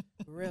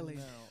 Really?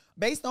 No.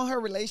 Based on her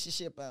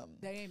relationship,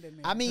 They ain't been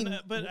married. I mean,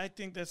 But I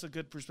think that's a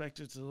good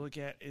perspective to look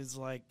at is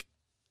like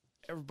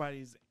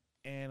everybody's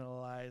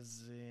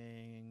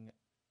analyzing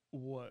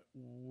what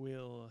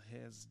Will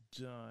has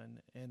done.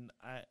 And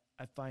I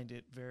find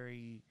it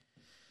very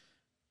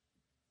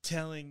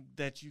telling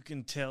that you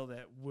can tell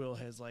that Will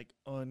has like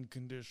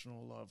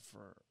unconditional love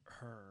for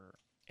her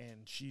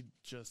and she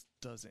just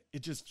doesn't.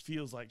 It just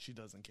feels like she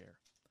doesn't care.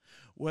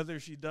 Whether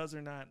she does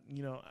or not,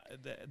 you know,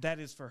 that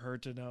is for her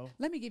to know.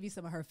 Let me give you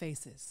some of her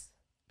faces.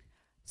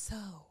 So,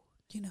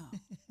 you know,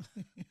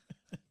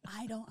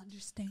 I don't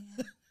understand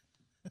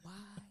why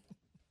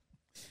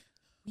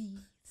we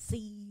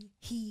see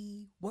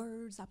he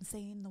words. I'm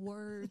saying the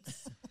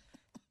words.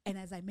 And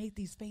as I make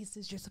these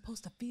faces, you're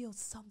supposed to feel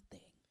something.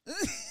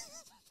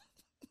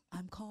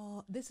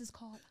 This is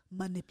called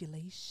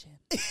manipulation.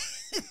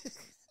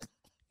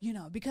 You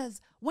know,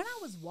 because when I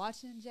was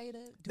watching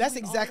Jada, that's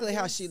exactly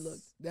how she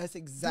looked. That's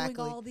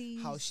exactly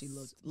how she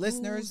looked.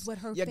 Listeners,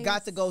 you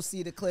got to go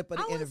see the clip of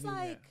the interview. I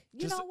was like, you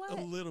just know what?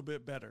 A little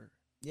bit better.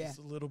 Yeah. Just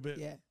a little bit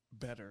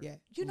better. Yeah.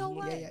 You know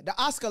what? Yeah. The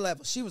Oscar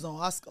level. She was on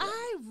Oscar level.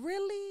 I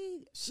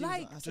really Just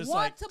want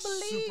like to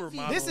believe you.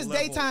 supermodel This is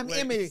level. daytime Wait.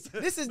 Emmy.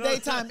 This is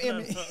daytime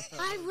Emmy.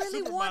 I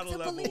really want Supermodel to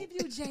level. believe you,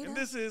 Jada. And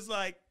this is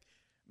like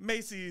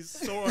Macy's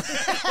store.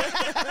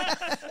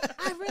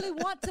 I really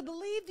want to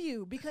believe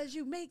you because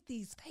you make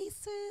these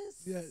faces.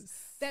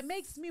 Yes. That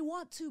makes me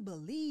want to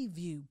believe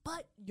you,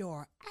 but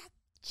your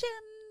actions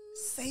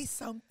Say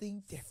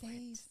something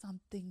different. say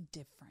something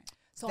different.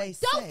 So They I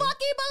don't say-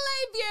 fucking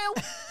believe you.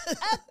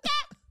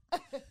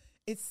 Okay.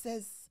 It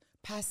says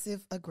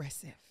passive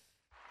aggressive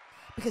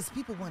because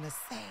people want to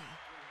say.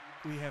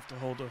 We have to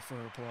hold her for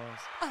applause.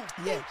 Oh,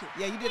 Yeah, thank you.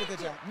 yeah, you did a good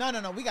job.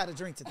 No, we got to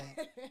drink to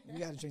that. We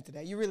got to drink to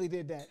that. You really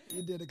did that.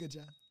 You did a good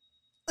job.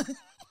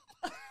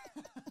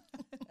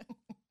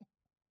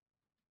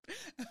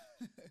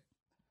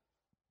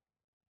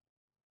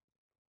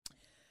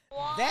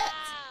 That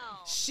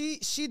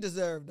she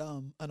deserved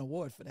an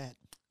award for that.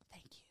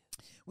 Thank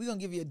you. We're gonna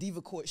give you a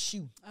Diva Court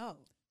shoe. Oh,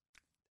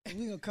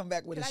 We're gonna come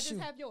back with can a I shoe.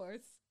 just have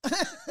yours?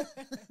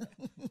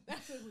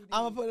 That's what we need.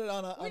 I'm gonna put it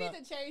on a. We on need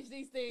a to change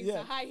these things yeah,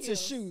 to high heels. to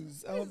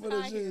shoes. I'm gonna put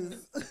High it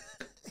shoes.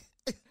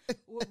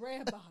 With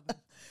red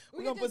bottoms.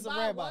 We're gonna put some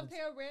red bottoms. One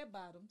pair of red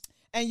bottoms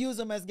And use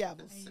them as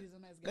gavels. and use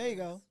them as There you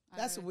go. gowns.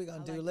 That's All what we're right.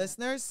 gonna I do, like that.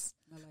 listeners.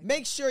 I like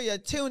Make sure you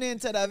tune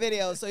into the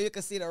video so you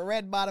can see the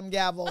red bottom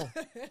gavel.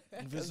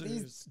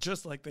 Visitors,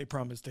 just like they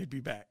promised they'd be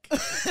back.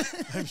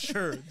 I'm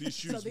sure these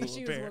shoes So these will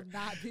shoes appear. will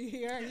not be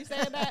here. Are you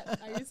saying that?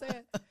 Are you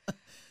saying?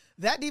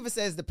 That Diva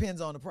says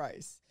depends on the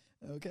price.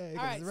 Okay. 'cause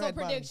All right. the So red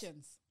bottoms-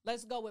 predictions.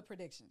 Let's go with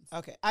predictions.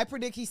 Okay. I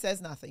predict he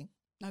says nothing.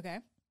 Okay.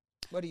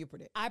 What do you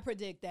predict? I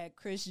predict that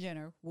Kris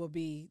Jenner will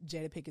be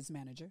Jada Pinkett's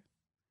manager.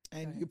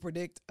 And Okay. you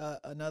predict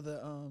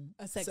another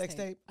A sex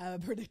tape. I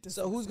predict a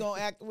So sex who's tape.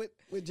 gonna act with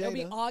It'll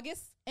be Jada?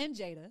 August and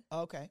Jada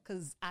Okay.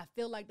 because I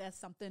feel like that's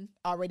something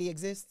Already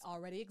exists.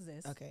 already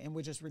exists. Okay, and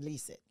we'll just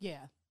release it.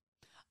 Yeah.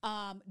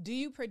 Do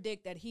you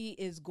predict that he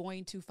is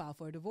going to file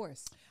for a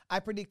divorce? I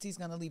predict he's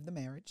gonna leave the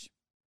marriage.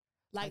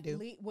 Like, do.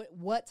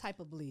 what type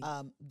of leave?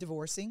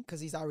 Divorcing because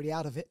he's already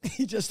out of it.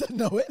 He just doesn't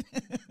know it.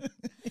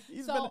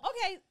 He's So been-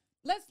 okay,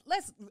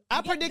 let's.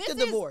 I predict this a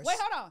is- divorce. Wait,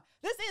 hold on.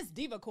 This is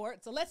Diva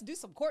Court, so let's do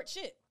some court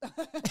shit.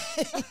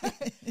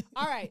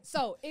 All right.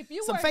 So if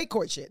you some were fake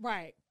court shit.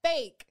 right,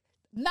 fake,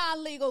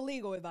 non-legal,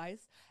 legal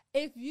advice.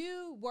 If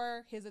you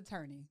were his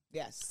attorney,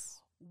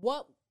 Yes.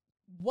 what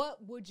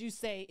would you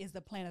say is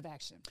the plan of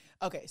action?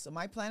 Okay, so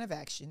my plan of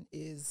action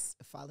is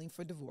filing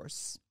for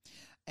divorce,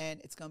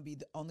 and it's going to be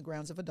on the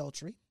grounds of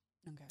adultery.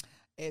 Okay.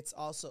 It's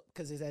also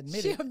because it's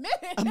She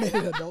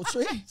admitted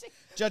adultery.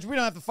 Judge, we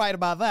don't have to fight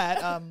about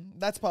that.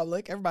 That's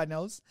public. Everybody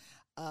knows.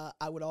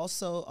 I would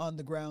also on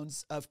the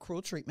grounds of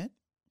cruel treatment,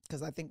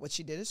 because I think what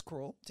she did is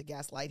cruel. To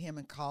gaslight him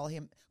and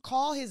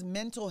call his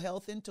mental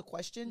health into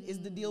question is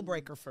the deal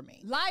breaker for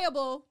me.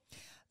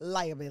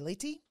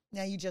 Liability.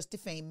 Now you just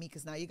defame me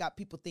because now you got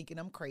people thinking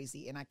I'm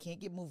crazy and I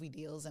can't get movie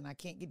deals and I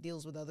can't get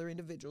deals with other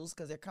individuals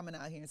because they're coming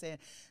out here and saying,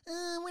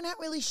 we're not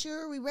really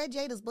sure. We read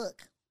Jada's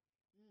book.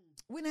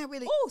 We're not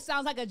really. Ooh,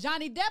 sounds like a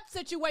Johnny Depp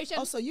situation.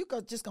 Oh, so you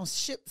just going to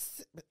ship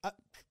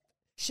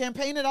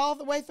champagne it all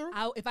the way through?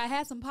 If I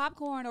had some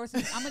popcorn or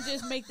some, I'm going to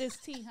just make this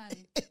tea,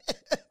 honey.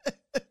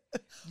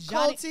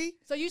 Cold tea?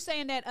 So you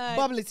saying that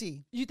bubbly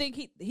tea. You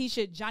think he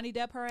should Johnny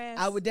Depp her ass?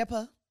 I would Depp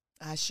her.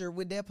 I sure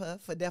would Depp her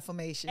for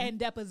defamation. And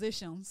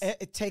depositions.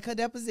 Take her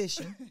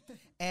deposition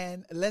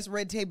and let's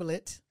red table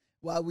it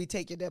while we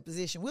take your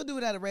deposition. We'll do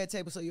it at a red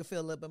table so you'll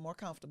feel a little bit more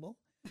comfortable.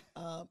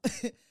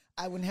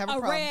 I wouldn't have a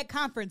problem. Red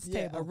conference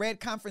table. A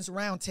red conference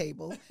round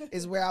table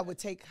is where I would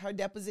take her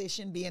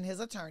deposition, being his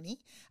attorney,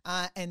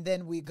 and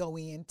then we go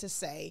in to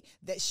say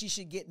that she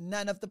should get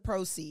none of the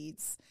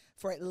proceeds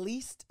for at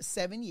least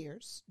 7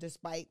 years,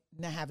 despite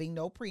having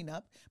no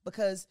prenup,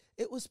 because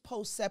it was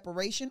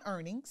post-separation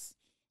earnings.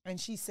 And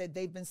she said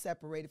they've been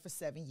separated for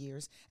 7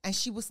 years, and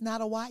she was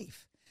not a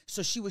wife.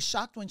 So she was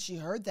shocked when she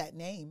heard that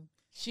name.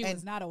 She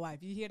was not a wife.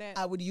 You hear that?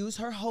 I would use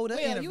her Hoda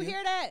interview. You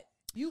hear that?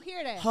 You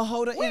hear that? Her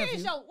Hoda interview. Where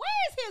is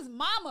his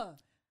mama?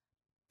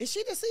 Is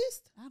she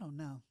deceased? I don't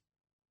know.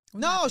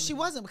 No, she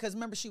wasn't, because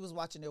remember she was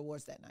watching the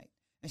awards that night.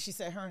 And she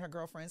said her and her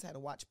girlfriends had a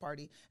watch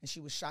party, and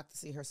she was shocked to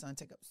see her son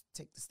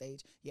take the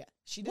stage. Yeah,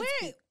 she did.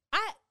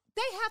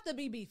 They have to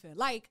be beefing.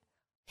 Like,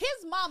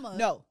 his mama.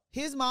 No,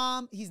 his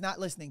mom, he's not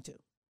listening to.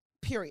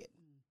 Period.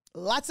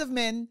 Lots of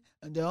men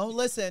don't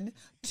listen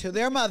to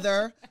their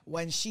mother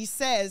when she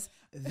says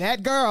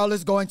that girl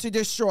is going to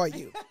destroy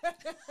you.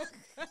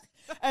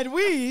 And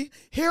we,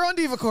 here on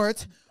Diva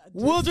Court,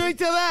 will drink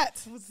to that.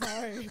 I'm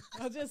sorry.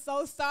 I'm just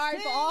so sorry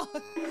for all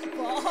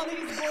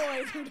these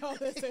boys who don't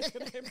listen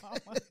to their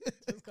mama.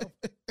 Just go.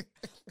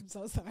 I'm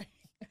so sorry.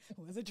 I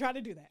wasn't trying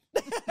to do that.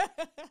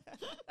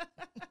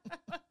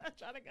 I'm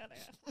trying to go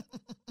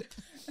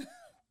there.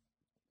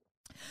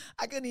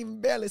 I couldn't even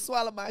barely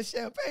swallow my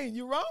champagne.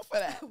 You wrong for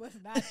that. I was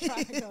not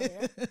trying to go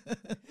there.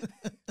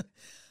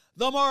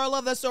 The moral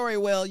of the story,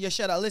 Will, you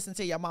should have listened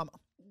to your mama.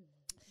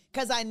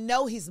 Because I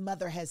know his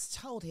mother has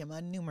told him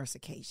on numerous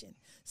occasions,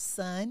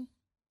 son,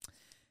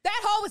 that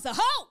hoe is a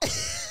hoe.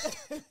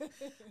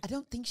 I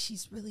don't think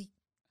she's really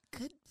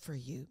good for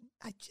you.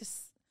 I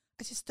just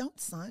don't,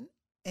 son.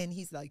 And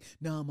he's like,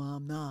 no,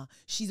 mom, nah.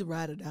 She's a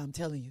ride or die, I'm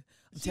telling you.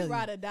 She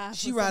ride or die.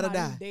 She ride or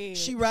die.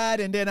 She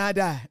ride and then I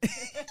die.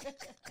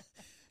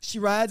 She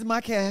rides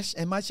my cash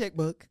and my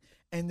checkbook,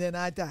 and then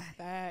I die.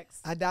 Facts.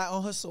 I die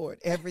on her sword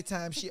every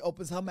time she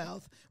opens her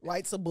mouth,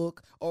 writes a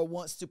book, or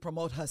wants to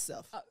promote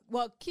herself.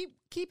 Well, keep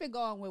it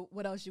going with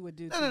what else you would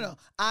do. No.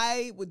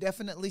 I would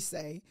definitely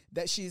say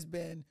that she's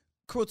been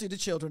cruelty to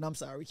children. I'm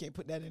sorry, we can't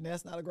put that in there.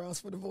 That's not a grounds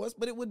for divorce,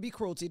 but it would be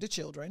cruelty to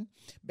children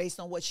based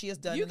on what she has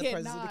done in the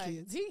presence of the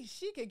kids.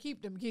 She can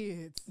keep them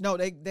kids. No,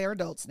 they're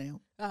adults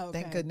now. Oh,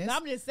 okay. Thank goodness. No,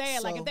 I'm just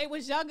saying, like, if they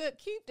was younger,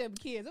 keep them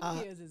kids. Them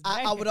kids is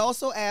bad. I would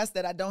also ask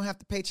that I don't have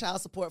to pay child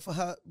support for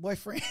her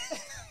boyfriend.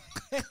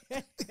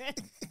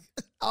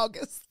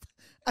 August.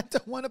 I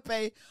don't want to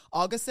pay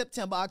August,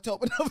 September,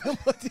 October,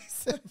 November,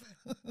 December.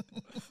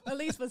 At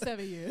least for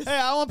 7 years. Hey,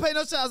 I won't pay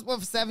no child support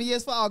for 7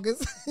 years for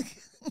August.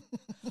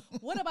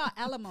 What about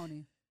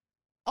alimony?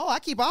 Oh, I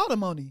keep all the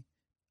money.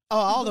 Oh,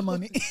 all the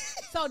money.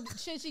 So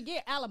should she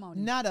get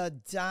alimony? Not a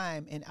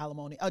dime in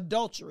alimony.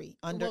 Adultery.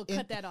 We'll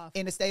cut that off.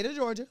 In the state of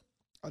Georgia,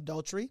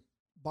 adultery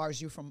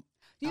bars you from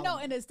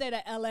alimony. In the state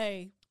of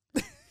L.A.,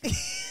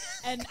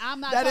 and I'm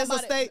not that talking is a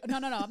about state. No.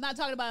 I'm not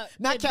talking about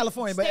not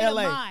California, but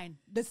L.A.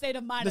 The state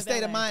of mind. The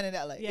state LA. of mind in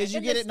L.A. Yeah, is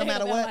you get it no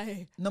matter what. LA.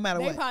 No matter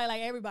they what. Probably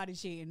like everybody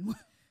cheating.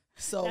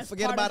 So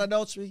forget about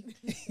adultery.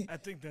 I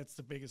think that's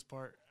the biggest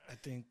part. I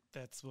think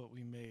that's what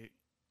we made.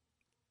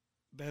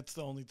 That's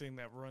the only thing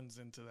that runs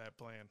into that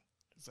plan.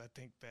 Is I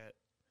think that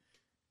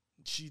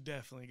she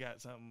definitely got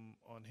something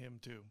on him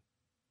too.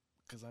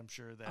 Because I'm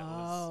sure that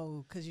was.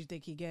 Oh, because you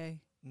think he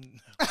gay? No.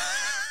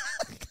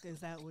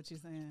 Is that what you're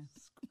saying?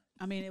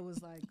 I mean, it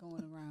was like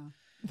going around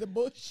the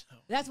bush. No.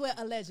 That's what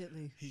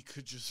allegedly. He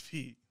could just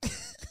be.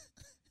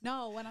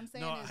 No, what I'm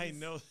saying is. I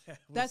know that.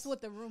 That's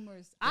what the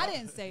rumors. I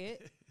didn't say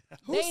it.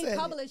 Who they said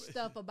published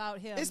stuff about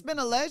him. It's been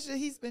alleged that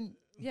he's been.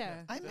 Yeah,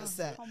 I missed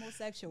that.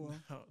 Homosexual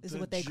is the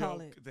what they call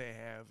it. They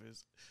have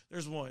is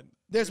there's one.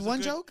 There's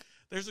one joke.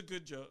 There's a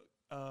good joke.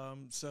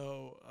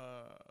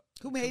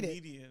 Who made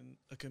it?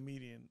 A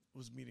comedian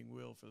was meeting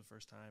Will for the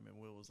first time, and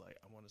Will was like,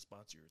 "I want to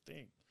sponsor your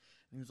thing,"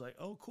 and he was like,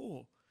 "Oh,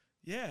 cool,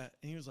 yeah."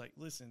 And he was like,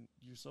 "Listen,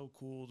 you're so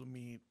cool to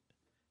meet.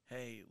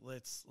 Hey,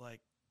 let's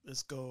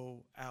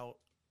go out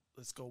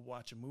let's go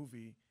watch a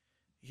movie.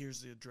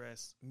 Here's the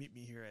address. Meet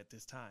me here at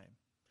this time.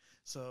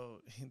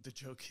 So the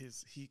joke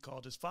is he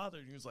called his father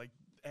and he was like,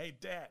 hey,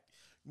 Dad,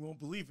 you won't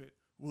believe it.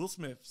 Will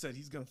Smith said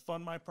he's going to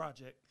fund my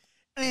project.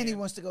 And he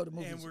wants to go to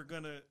movies. And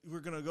we're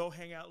gonna go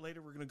hang out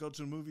later. We're going to go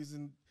to the movies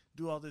and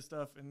do all this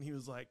stuff. And he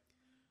was like,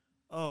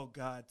 oh,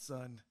 God,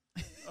 son.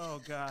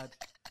 Oh, God.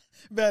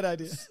 Bad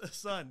idea.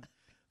 Son,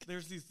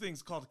 there's these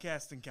things called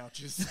casting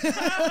couches.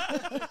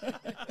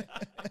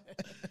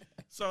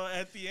 So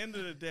at the end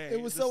of the day,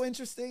 It was so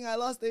interesting. I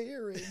lost the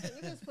earring.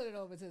 We just put it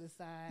over to the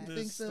side. The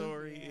think so?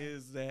 story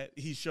is that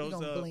he shows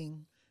Gonna up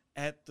bling.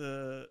 at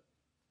the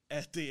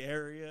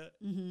area,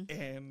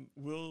 and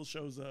Will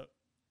shows up,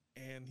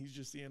 and he's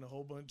just seeing a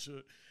whole bunch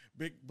of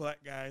big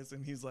black guys,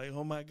 and he's like,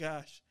 "Oh my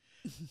gosh,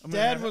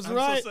 Dad was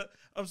right.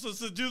 I'm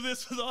supposed to do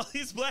this with all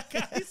these black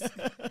guys."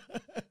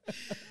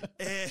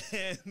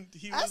 And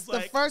he That's was the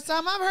like, first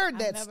time I've heard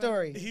that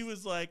story. he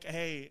was like,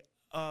 "Hey,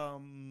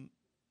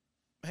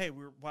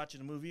 we're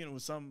watching a movie, and it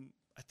was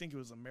I think it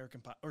was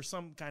American Pie or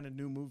some kind of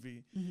new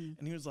movie." And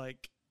he was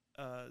like,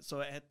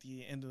 so at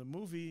the end of the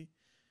movie,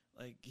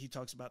 like he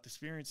talks about the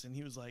experience, and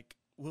he was like,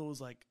 Will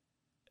was like,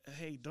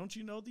 hey, don't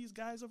you know these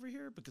guys over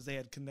here? Because they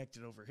had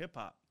connected over hip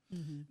hop.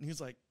 And he was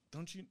like,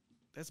 don't you,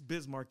 that's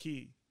Biz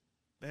Marquee.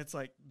 That's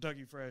like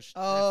Dougie Fresh.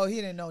 Oh, he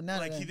didn't know none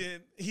Like of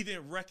that. he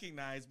didn't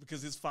recognize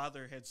because his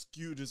father had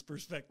skewed his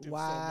perspective so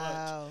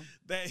Wow. much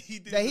that he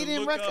That he didn't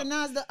didn't look up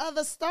recognize the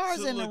other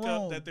stars to in the look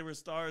up room. that there were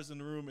stars in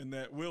the room and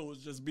that Will was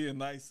just being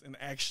nice and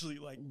actually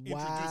like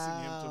introducing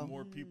him to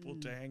more people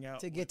to hang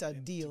out to get with a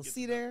and deal. to get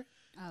See to know. there?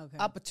 Okay.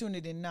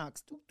 Opportunity knocks.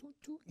 Toot, toot,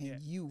 toot, and Yeah.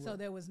 you were. So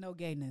there was no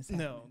gayness.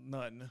 No,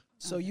 none.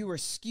 So you were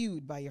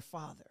skewed by your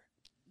father.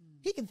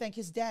 He can thank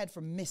his dad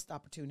for missed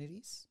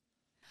opportunities.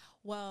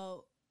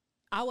 Well,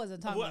 I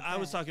wasn't talking Well, about I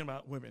was that. talking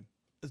about women.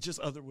 It's just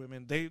other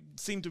women. They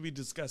seem to be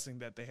discussing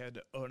that they had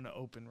an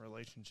open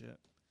relationship.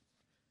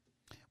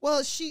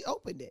 Well, she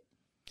opened it.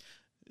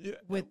 Yeah,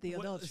 With the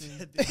what- adultery.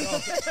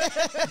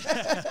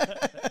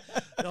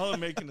 Y'all are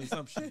making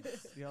assumptions.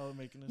 Y'all are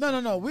making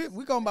assumptions. No.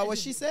 We're going by what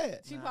she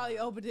said. She probably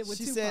opened it with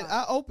She Tupac. said,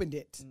 I opened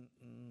it.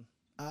 Mm-mm.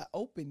 I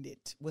opened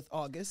it with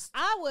August.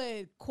 I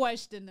would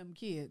question them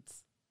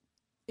kids,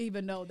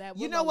 even though that.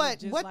 You Willow know was what?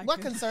 just What like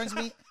what them. concerns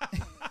me?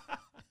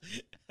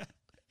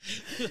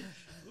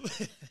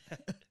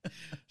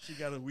 She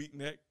got a weak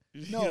neck.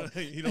 No.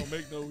 He don't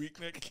make no weak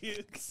neck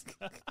kids.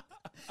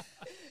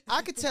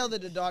 I could tell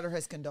that the daughter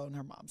has condoned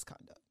her mom's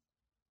conduct.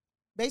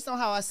 Based on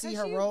how I see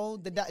her role,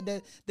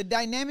 the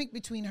dynamic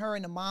between her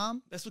and the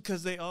mom. That's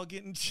because they all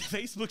getting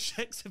Facebook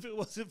checks if it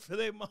wasn't for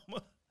their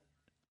mama.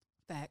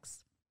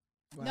 Facts.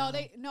 Wow.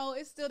 No,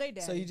 it's still they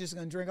daddy. So you just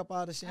gonna drink up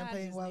all the I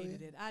champagne just while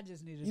needed it. I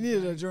just needed. you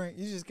needed a drink.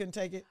 You just couldn't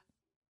take it.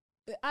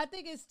 I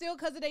think it's still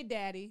because of their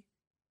daddy.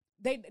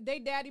 They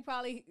daddy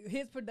probably,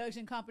 his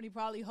production company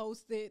probably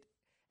hosted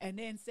and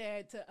then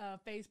said to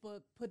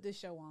Facebook, put this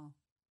show on.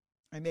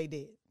 And they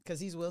did. Because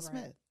he's Will Right.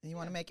 Smith. And you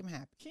want to make him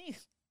happy.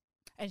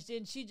 And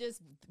then she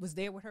just was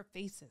there with her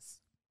faces.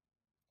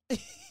 I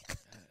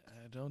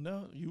don't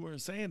know. You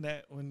weren't saying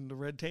that when the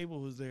red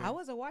table was there. I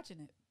wasn't watching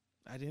it.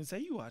 I didn't say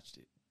you watched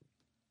it.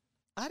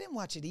 I didn't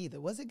watch it either.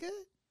 Was it good?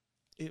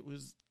 It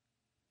was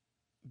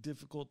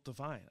difficult to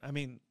find. I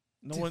mean,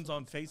 no one's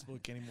on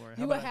Facebook anymore.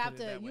 How You would about I have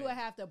put it to that you way? would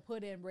have to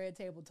put in Red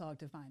Table Talk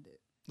to find it.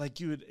 Like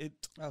you would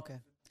it. Okay.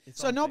 It's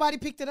So on nobody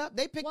picked it up?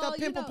 They picked Well, up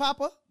you Pimple know-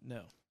 Popper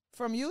No.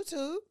 from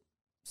YouTube.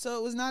 So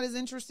it was not as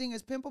interesting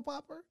as Pimple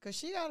Popper? Because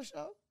she got a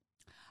show.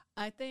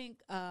 I think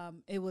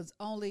it was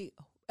only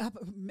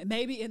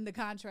maybe in the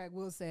contract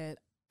Will said,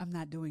 I'm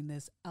not doing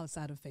this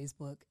outside of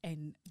Facebook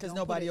and Because don't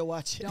nobody put will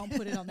watch it. Don't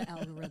put it on the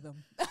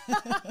algorithm.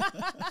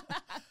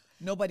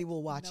 Nobody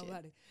will watch it.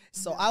 Nobody.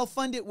 So No. I'll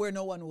fund it where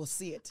no one will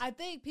see it. I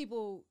think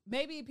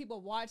maybe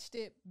people watched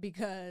it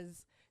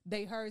because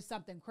they heard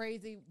something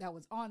crazy that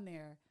was on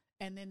there,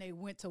 and then they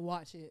went to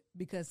watch it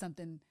because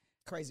something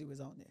Crazy was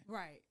on there.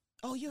 right.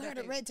 Oh, you That heard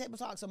of they- Red Table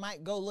Talk, so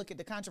might go look at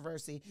the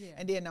controversy Yeah.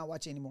 and then not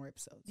watch any more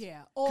episodes.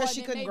 Yeah, 'Cause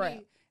she then couldn't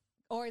grab.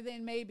 Or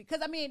then maybe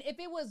because I mean, if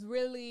it was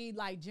really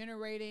like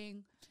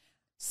generating,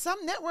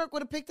 Some network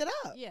would have picked it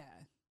up, yeah,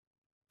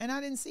 and I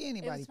didn't see it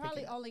anybody was pick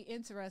probably it up only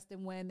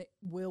interesting when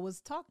Will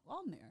was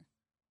on there.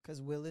 because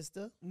Will is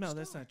the No,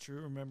 that's star. not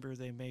true. Remember,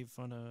 they made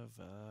fun of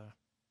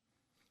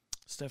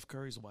Steph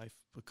Curry's wife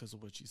because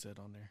of what she said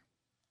on there.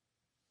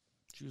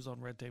 She was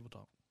on Red Table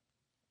Talk.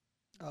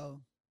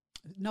 Oh,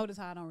 Notice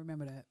how I don't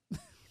remember that,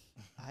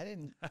 I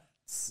didn't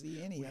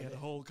see any We of had it. a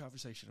whole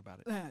conversation about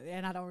it.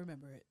 and I don't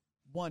remember it.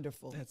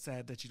 Wonderful. That's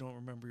sad that you don't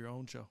remember your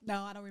own show.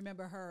 No, I don't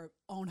remember her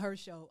on her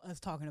show us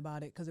talking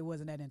about it because it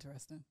wasn't that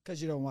interesting. Because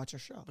you don't watch her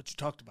show. But you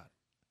talked about it.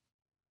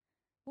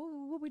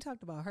 What we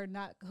talked about? Her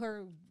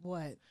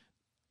what?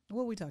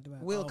 What we talked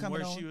about? Will coming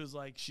where on. she was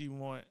like,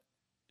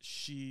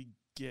 she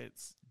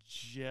gets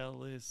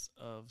jealous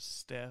of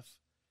Steph.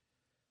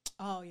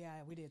 Oh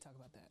yeah, we did talk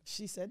about that.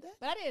 She said that?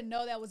 But I didn't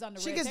know that was on the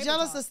She Red gets Table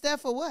jealous Talk. of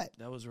Steph for what?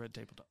 That was Red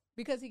Table Talk.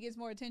 Because he gets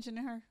more attention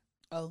than her.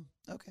 Oh,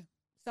 okay.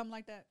 Something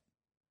like that.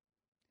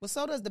 Well,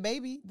 so does the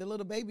baby, the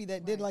little baby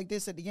that did Right. like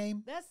this at the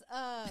game. That's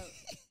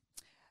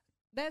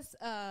That's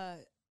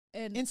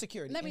and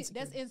Insecurity.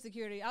 That's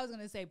insecurity. I was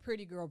gonna say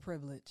pretty girl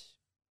privilege.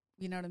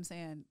 You know what I'm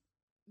saying?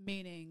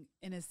 Meaning,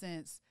 in a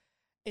sense,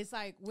 it's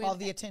like when all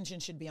the attention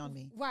should be on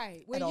me.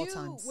 Right. At all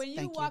times. When you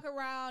Thank walk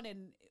around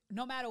and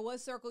no matter what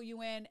circle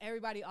you in,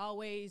 everybody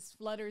always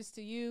flutters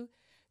to you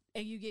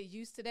and you get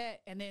used to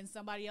that. And then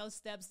somebody else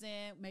steps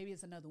in. Maybe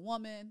it's another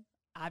woman.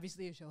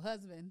 Obviously, it's your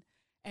husband.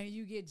 And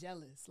you get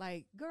jealous.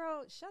 Like,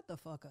 girl, shut the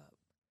fuck up.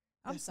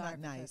 I'm That's sorry. not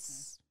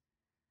nice.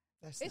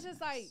 That's it's not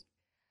just nice.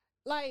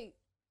 like,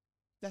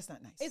 that's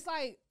not nice. it's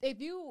like if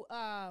you,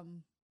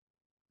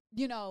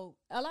 you know,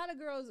 a lot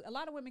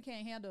of women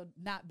can't handle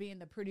not being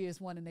the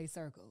prettiest one in their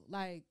circle.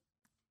 Like,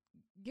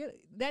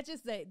 that's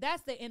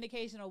the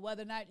indication of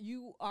whether or not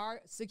you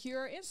are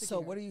secure or insecure. So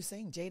what are you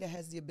saying? Jada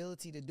has the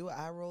ability to do an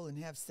eye roll and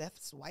have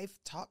Seth's wife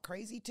talk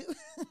crazy too?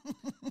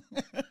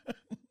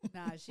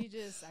 Nah, she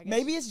just, I guess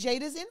maybe it's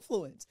Jada's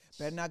influence.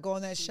 Better not go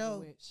on that she's a show.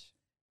 witch.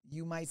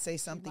 You might say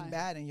something might.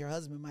 bad and your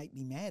husband might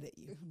be mad at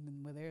you.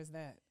 Well, there's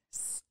that.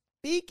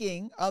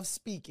 Speaking of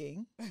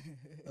speaking,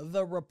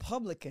 the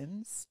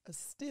Republicans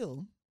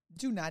still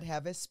do not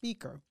have a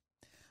speaker.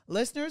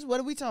 Listeners, what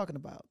are we talking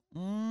about?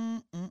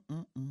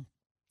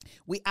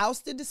 We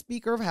ousted the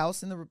Speaker of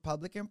House in the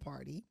Republican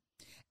Party,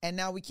 and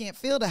now we can't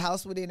fill the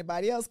House with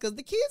anybody else because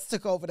the kids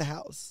took over the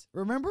House.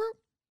 Remember?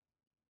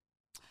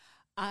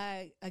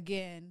 I,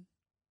 again,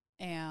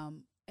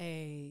 am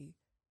a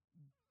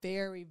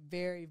very,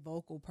 very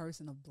vocal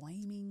person of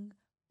blaming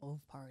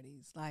both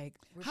parties. Like,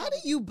 how do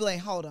you blame?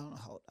 Hold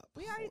up.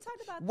 We already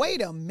talked about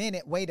Wait a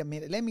minute.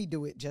 Let me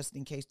do it just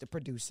in case the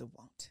producer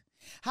won't.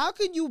 How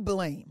can you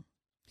blame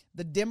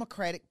the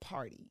Democratic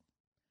Party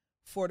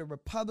for the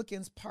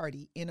Republicans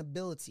Party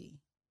inability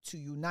to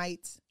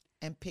unite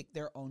and pick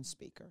their own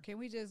speaker? Can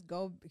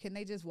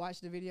they just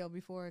watch the video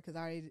before? Because I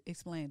already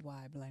explained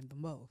why I blame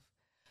them both.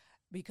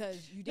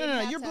 Because you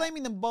didn't No, you're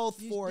blaming them both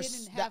for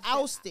the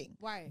ousting.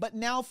 Right. But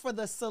now for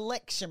the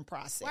selection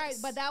process. Right,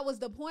 but that was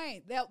the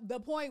point. The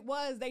point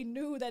was they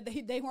knew that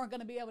they weren't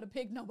going to be able to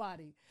pick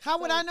nobody. How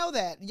would I know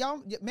that?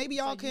 Y'all, maybe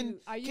y'all can.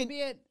 I'm just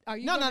saying.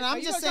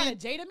 Trying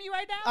to Jada me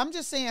right now? I'm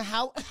just saying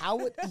how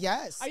would,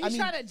 yes. Are you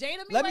trying to Jada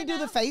me Let right me do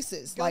now? the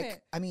faces. Go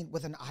ahead.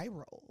 With an eye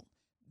roll.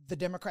 The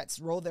Democrats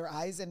roll their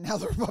eyes and now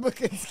the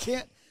Republicans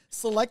can't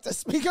select a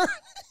speaker?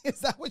 Is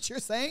that what you're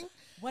saying?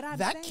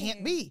 That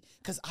can't be,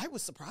 because I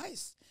was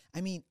surprised.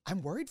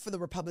 I'm worried for the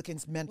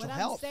Republicans' mental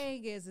health. What I'm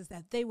saying is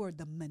that they were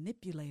the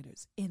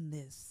manipulators in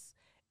this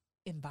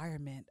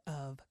environment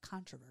of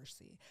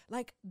controversy.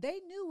 Like, they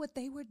knew what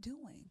they were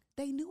doing.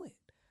 They knew it.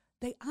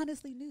 They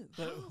honestly knew.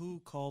 But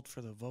who called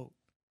for the vote?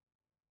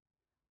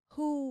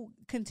 Who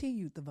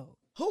continued the vote?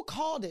 Who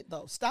called it,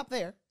 though? Stop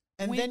there.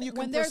 And then you can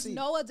when proceed. There's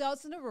no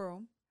adults in the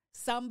room,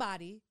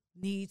 somebody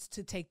needs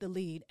to take the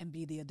lead and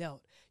be the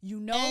adult.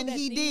 And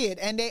he did,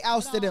 and they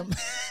ousted him.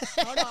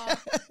 Hold on.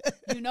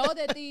 You know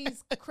that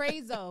these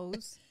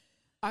crazos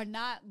are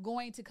not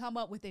going to come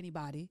up with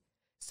anybody.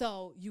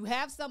 So you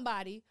have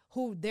somebody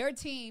who their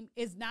team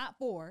is not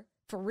for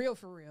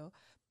real.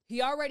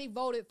 He already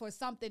voted for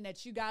something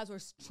that you guys were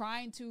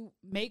trying to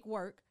make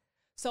work.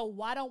 So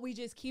why don't we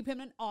just keep him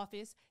in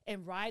office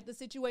and ride the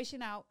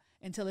situation out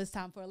until it's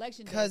time for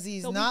election day? Because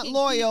he's not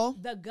loyal.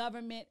 The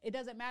government, it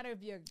doesn't matter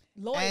if you're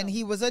loyal. And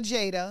he was a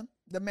Jada.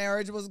 The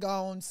marriage was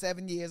gone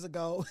 7 years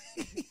ago.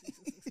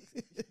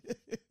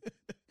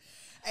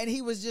 And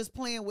he was just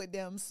playing with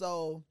them.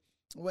 So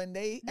when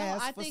they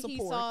asked for support. I think he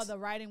saw the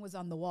writing was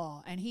on the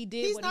wall. And he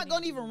did. He's not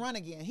going to even run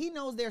again. He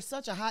knows they're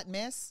such a hot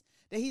mess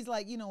that he's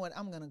like, you know what?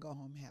 I'm going to go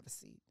home and have a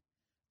seat.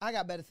 I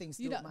got better things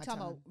to do with my time.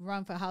 About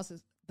run for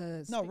houses.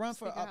 Office.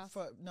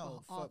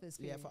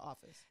 Yeah, for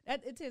office.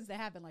 It tends to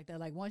happen like that.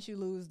 Like, once you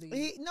lose he's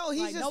like,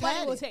 just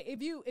nobody will take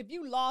if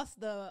you lost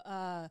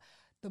the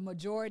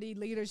majority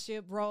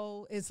leadership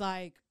role. It's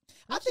like,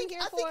 I think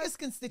his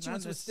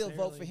constituents would still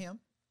vote for him.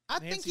 I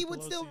think he would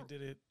Pelosi still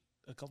did it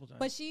a couple times.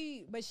 But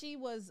she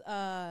was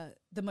the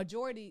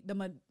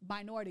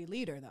minority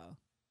leader though.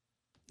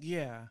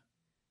 Yeah.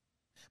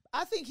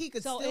 I think he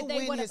could still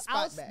win his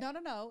spot back.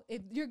 No.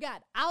 If you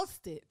got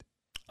ousted.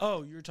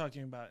 Oh, you're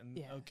talking about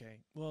okay.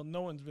 Well,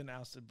 no one's been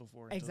ousted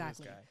before until this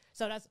guy.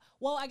 So that's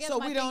I guess. So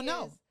we don't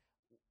know.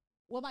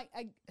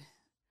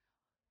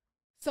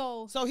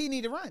 So he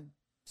need to run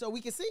so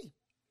we can see.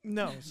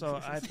 No, so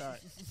I thought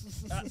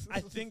I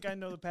think I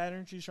know the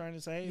pattern she's trying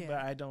to say, but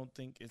I don't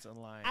think it's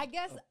aligned. I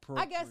guess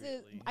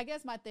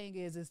my thing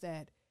is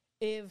that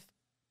if,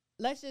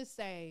 let's just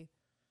say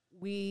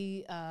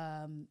we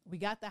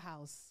got the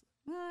House.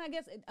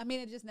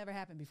 It just never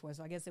happened before,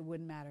 so I guess it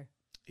wouldn't matter.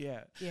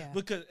 Yeah.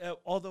 Because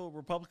although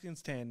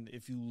Republicans tend,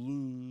 if you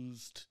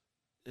lose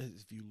the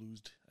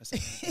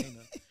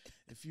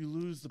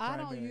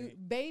primary.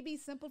 Baby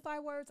simplify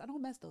words. I don't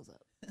mess those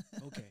up.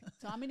 Okay.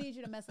 So I'm gonna need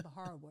you to mess up a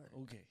hard word.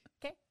 Okay.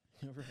 Okay.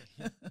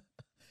 Right.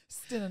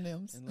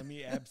 Synonyms. And let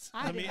me abscess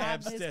this.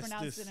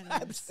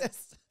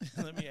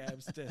 Let me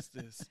abscess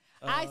this.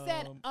 I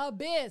said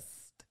abyss.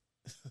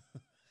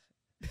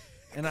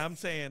 And I'm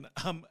saying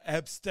I'm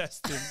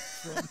absessing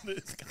from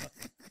this guy.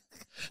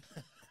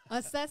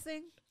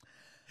 Assessing?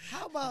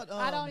 How about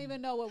I don't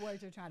even know what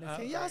words you're trying to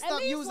say. Can y'all At stop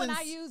least using? when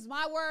I use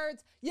my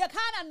words, you kind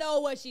of know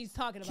what she's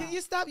talking about. Can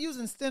you stop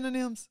using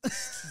synonyms?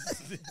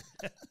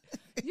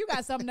 You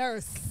got some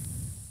nerves.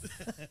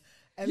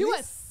 At You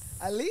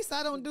least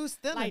I don't do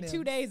synonyms. like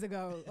 2 days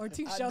ago or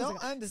 2 shows I don't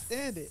ago.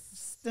 understand it.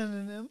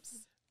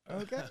 Synonyms.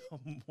 Okay.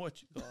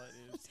 What you call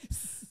it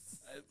is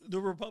the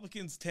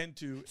Republicans tend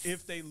to,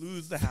 if they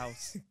lose the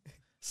House,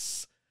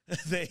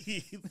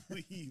 they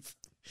leave.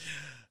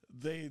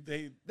 They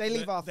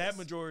leave office. That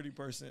majority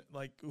person,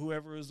 like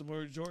whoever is the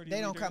majority, They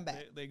don't leader, come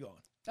back. They gone.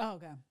 Oh,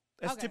 okay.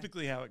 That's Okay.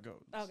 typically how it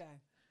goes. Okay.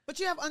 But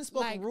you have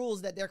unspoken Like-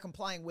 rules that they're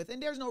complying with,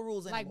 and there's no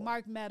rules anymore. Like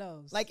Mark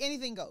Meadows. Like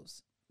anything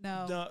goes.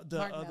 no, The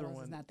Mark other Meadows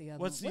one. is not the other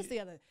What's one. What's the-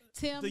 the other?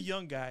 Tim. The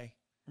young guy.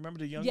 Remember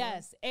the young guy?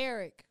 Yes,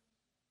 Eric.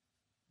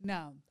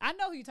 No, I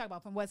know who you're talking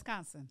about from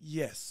Wisconsin.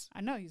 Yes.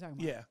 I know who you're talking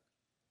about. Yeah.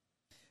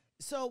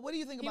 So what do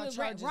you think He about was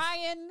charges?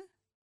 Ryan.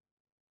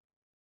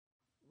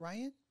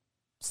 Ryan?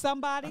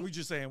 Somebody. Are we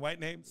just saying white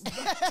names?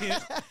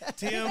 His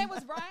Tim. name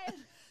was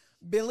Brian.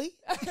 Billy?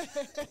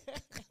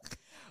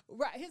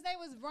 Right. His name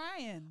was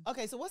Brian.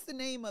 Okay, so what's the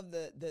name of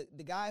the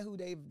guy who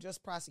they've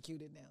just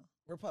prosecuted now?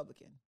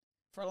 Republican.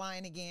 For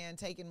lying again,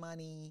 taking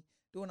money,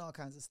 doing all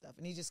kinds of stuff.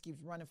 And he just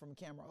keeps running from a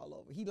camera all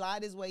over. He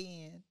lied his way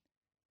in.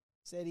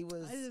 Said he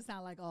was It just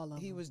sound like all of them.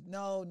 he was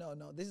no.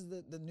 This is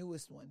the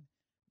newest one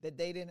that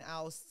they didn't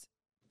oust.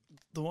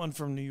 The one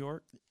from New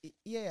York.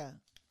 Yeah.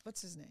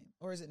 What's his name?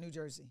 Or is it New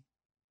Jersey?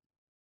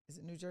 Is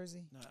it New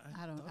Jersey? No,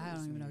 I don't. thought it I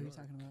was don't even New know who you're York.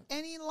 talking about.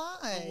 And he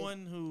lied. The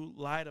one who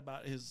lied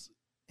about his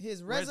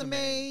His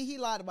resume, he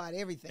lied about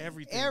everything.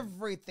 Everything.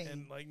 Everything.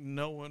 and like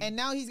no one. And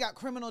now he's got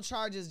criminal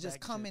charges just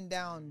Back to- coming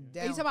down.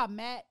 Are you talking about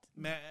Matt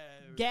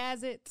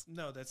Gazzett?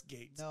 No, that's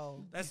Gates.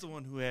 No. That's the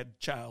one who had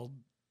child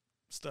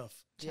stuff.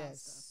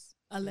 Yes.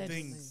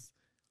 Allegedly. Things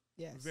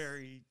Yes.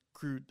 very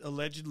crude,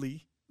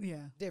 allegedly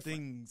Yeah. different.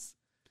 things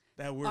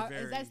that were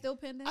very. Is that still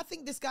pending? I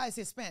think this guy's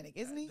Hispanic,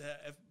 isn't he?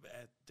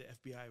 The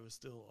FBI was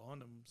still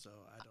on him, so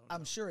I don't.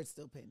 I'm know. sure it's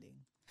still pending.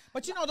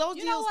 But you know those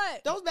You deals, know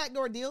what? those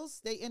backdoor deals,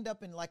 they end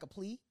up in like a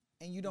plea,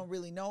 and you don't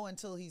really know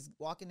until he's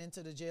walking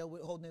into the jail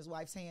with holding his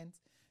wife's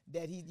hands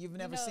that you've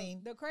never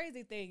seen. The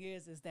crazy thing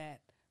is that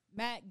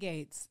Matt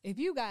Gaetz, if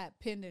you got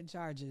pending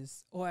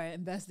charges or an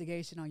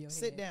investigation on your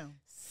Sit head, down.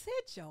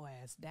 sit your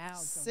ass down.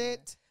 somewhere.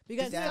 Sit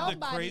because down. The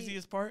somebody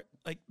craziest part,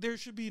 like there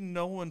should be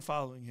no one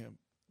following him.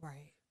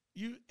 right.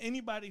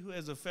 Anybody who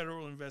has a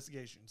federal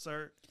investigation,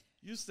 sir,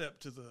 you step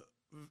to the.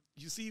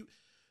 You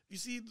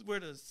see where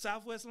the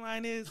Southwest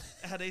line is?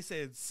 How they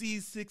said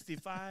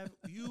C65.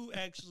 You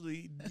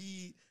actually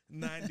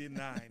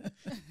D99,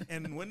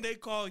 and when they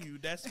call you,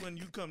 that's when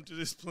you come to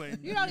this plane.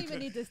 You don't even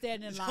need to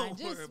stand in Don't line. worry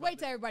Just about wait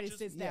till it. everybody Just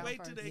sits down Wait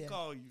first. till they Yeah.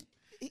 call you.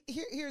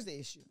 Here's the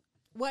issue.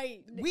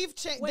 Wait. We've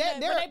changed. When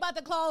they about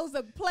to close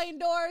the plane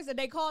doors and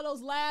they call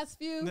those last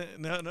few.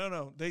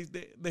 No.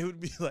 They would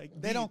be like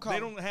They D. don't call They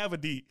them. don't have a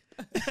D.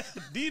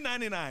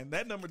 D99.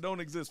 That number don't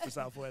exist for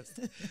Southwest.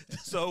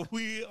 So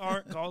we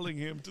aren't calling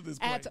him to this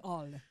plane. At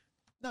all.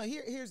 No,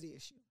 here's the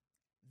issue.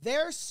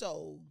 They're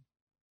so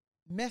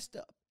messed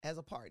up as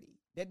a party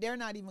that they're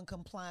not even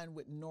complying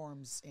with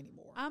norms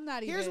anymore. I'm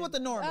not even. Here's what the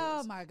norm is.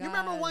 Oh my God. You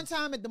remember one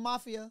time at the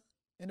Mafia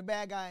and the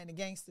bad guy and the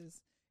gangsters?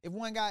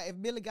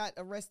 If Billy got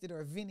arrested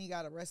or if Vinny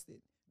got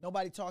arrested,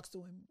 nobody talks to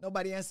him.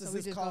 Nobody answers So we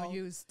his just call. gonna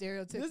use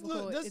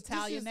stereotypical This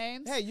Italian is-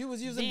 names. Hey, you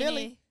was using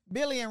Vinny.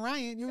 Billy and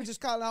Ryan. You were just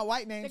calling out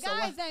white The names.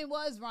 guy's name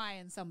was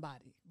Ryan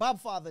somebody.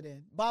 Bob Father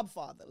then. Bob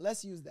Father.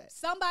 Let's use that.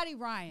 Somebody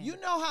Ryan. You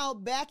know how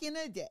back in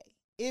the day,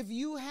 if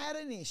you had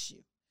an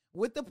issue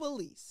with the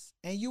police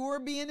and you were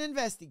being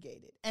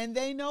investigated and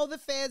they know the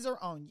feds are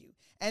on you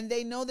and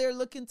they know they're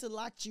looking to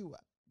lock you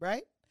up,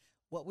 right?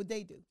 What would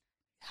they do?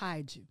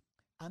 hide you.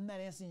 I'm not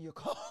answering your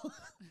call.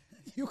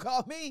 You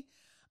call me.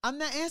 I'm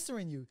not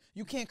answering you.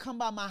 You can't come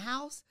by my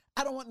house.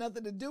 I don't want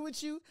nothing to do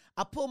with you.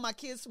 I pull my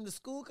kids from the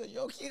school because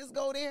your kids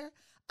go there.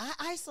 I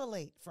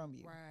isolate from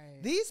you.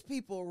 Right. These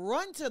people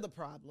run to the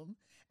problem,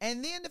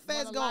 and then the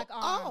feds Wanna go, lock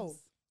oh,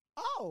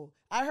 arms.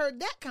 I heard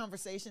that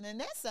conversation, and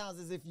that sounds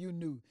as if you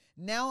knew.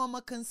 Now I'm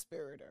a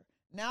conspirator.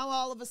 Now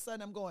all of a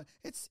sudden I'm going,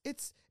 it's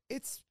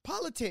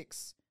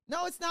politics.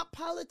 No, it's not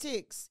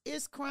politics.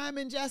 It's crime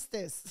and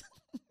justice.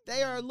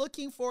 They are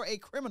looking for a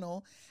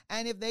criminal,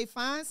 and if they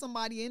find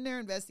somebody in their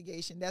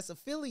investigation that's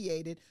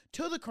affiliated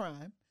to the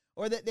crime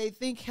or that they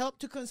think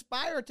helped to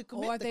conspire to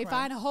commit Or if the they crime,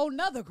 find a whole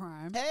nother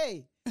crime.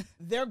 hey,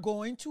 they're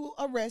going to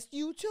arrest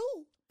you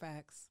too.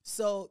 Facts.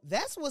 So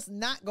that's what's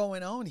not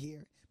going on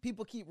here.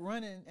 People keep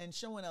running and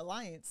showing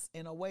alliance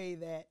in a way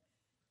that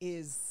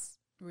is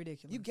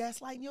Ridiculous. you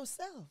gaslighting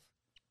yourself.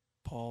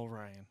 Paul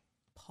Ryan.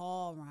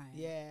 Paul Ryan.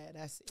 Yeah,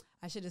 that's it.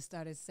 I should have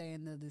started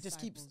saying the disciples. Just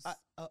keeps.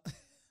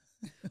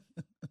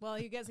 Well,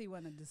 I guess he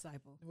wasn't a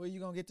disciple. Where you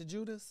gonna get to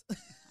Judas,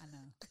 I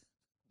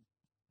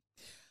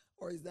know.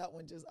 or is that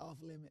one just off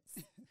limits?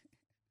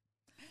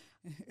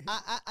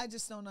 I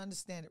just don't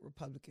understand it,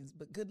 Republicans.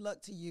 But good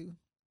luck to you.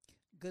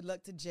 Good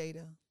luck to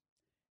Jada.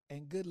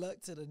 And good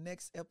luck to the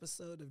next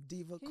episode of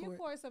Diva Can you Court.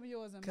 pour some of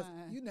yours in Because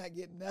mine? you're not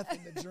getting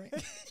nothing to drink.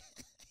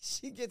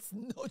 She gets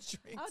no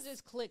drinks. I'll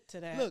just click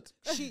to that. Look,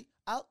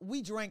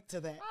 we drank to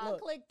that. I'll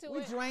Look, click to it.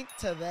 We drank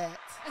to that.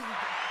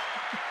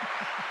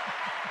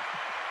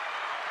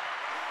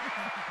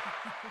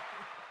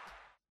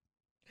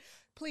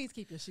 Please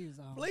keep your shoes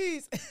on.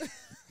 Please.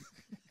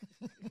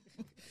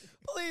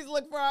 Please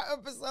look for our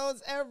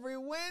episodes every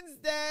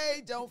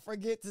Wednesday. Don't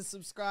forget to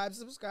subscribe.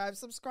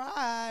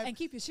 And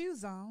keep your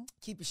shoes on.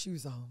 Keep your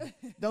shoes on.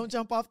 Don't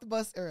jump off the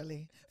bus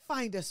early.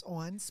 Find us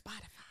on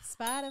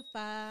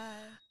Spotify.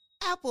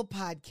 Apple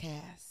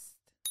Podcasts,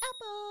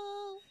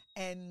 Apple.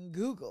 and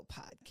Google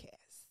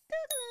Podcasts.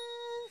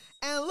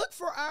 And look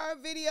for our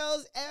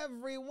videos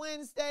every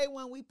Wednesday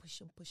when we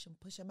push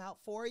them out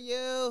for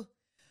you.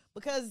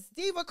 Because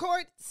Diva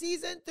Court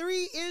Season 3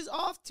 is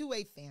off to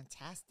a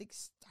fantastic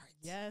start.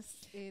 Yes,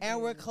 it And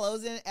is. we're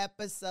closing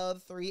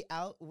episode 3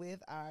 out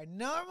with our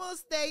normal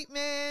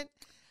statement.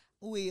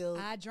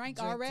 I drank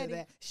drink already. To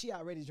that. She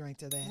already drank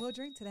to that. We'll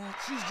drink to that.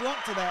 She's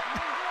drunk to that.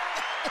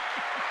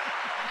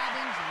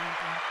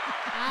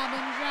 I've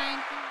been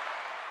drinking.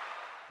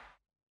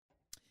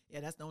 Yeah,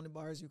 that's the only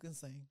bars you can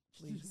sing.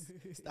 Please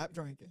stop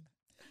drinking.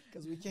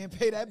 Because we can't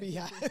pay that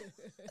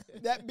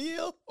that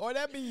bill or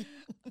that B.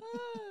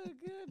 Oh,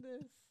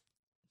 goodness.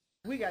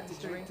 We got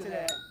to drink to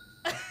that.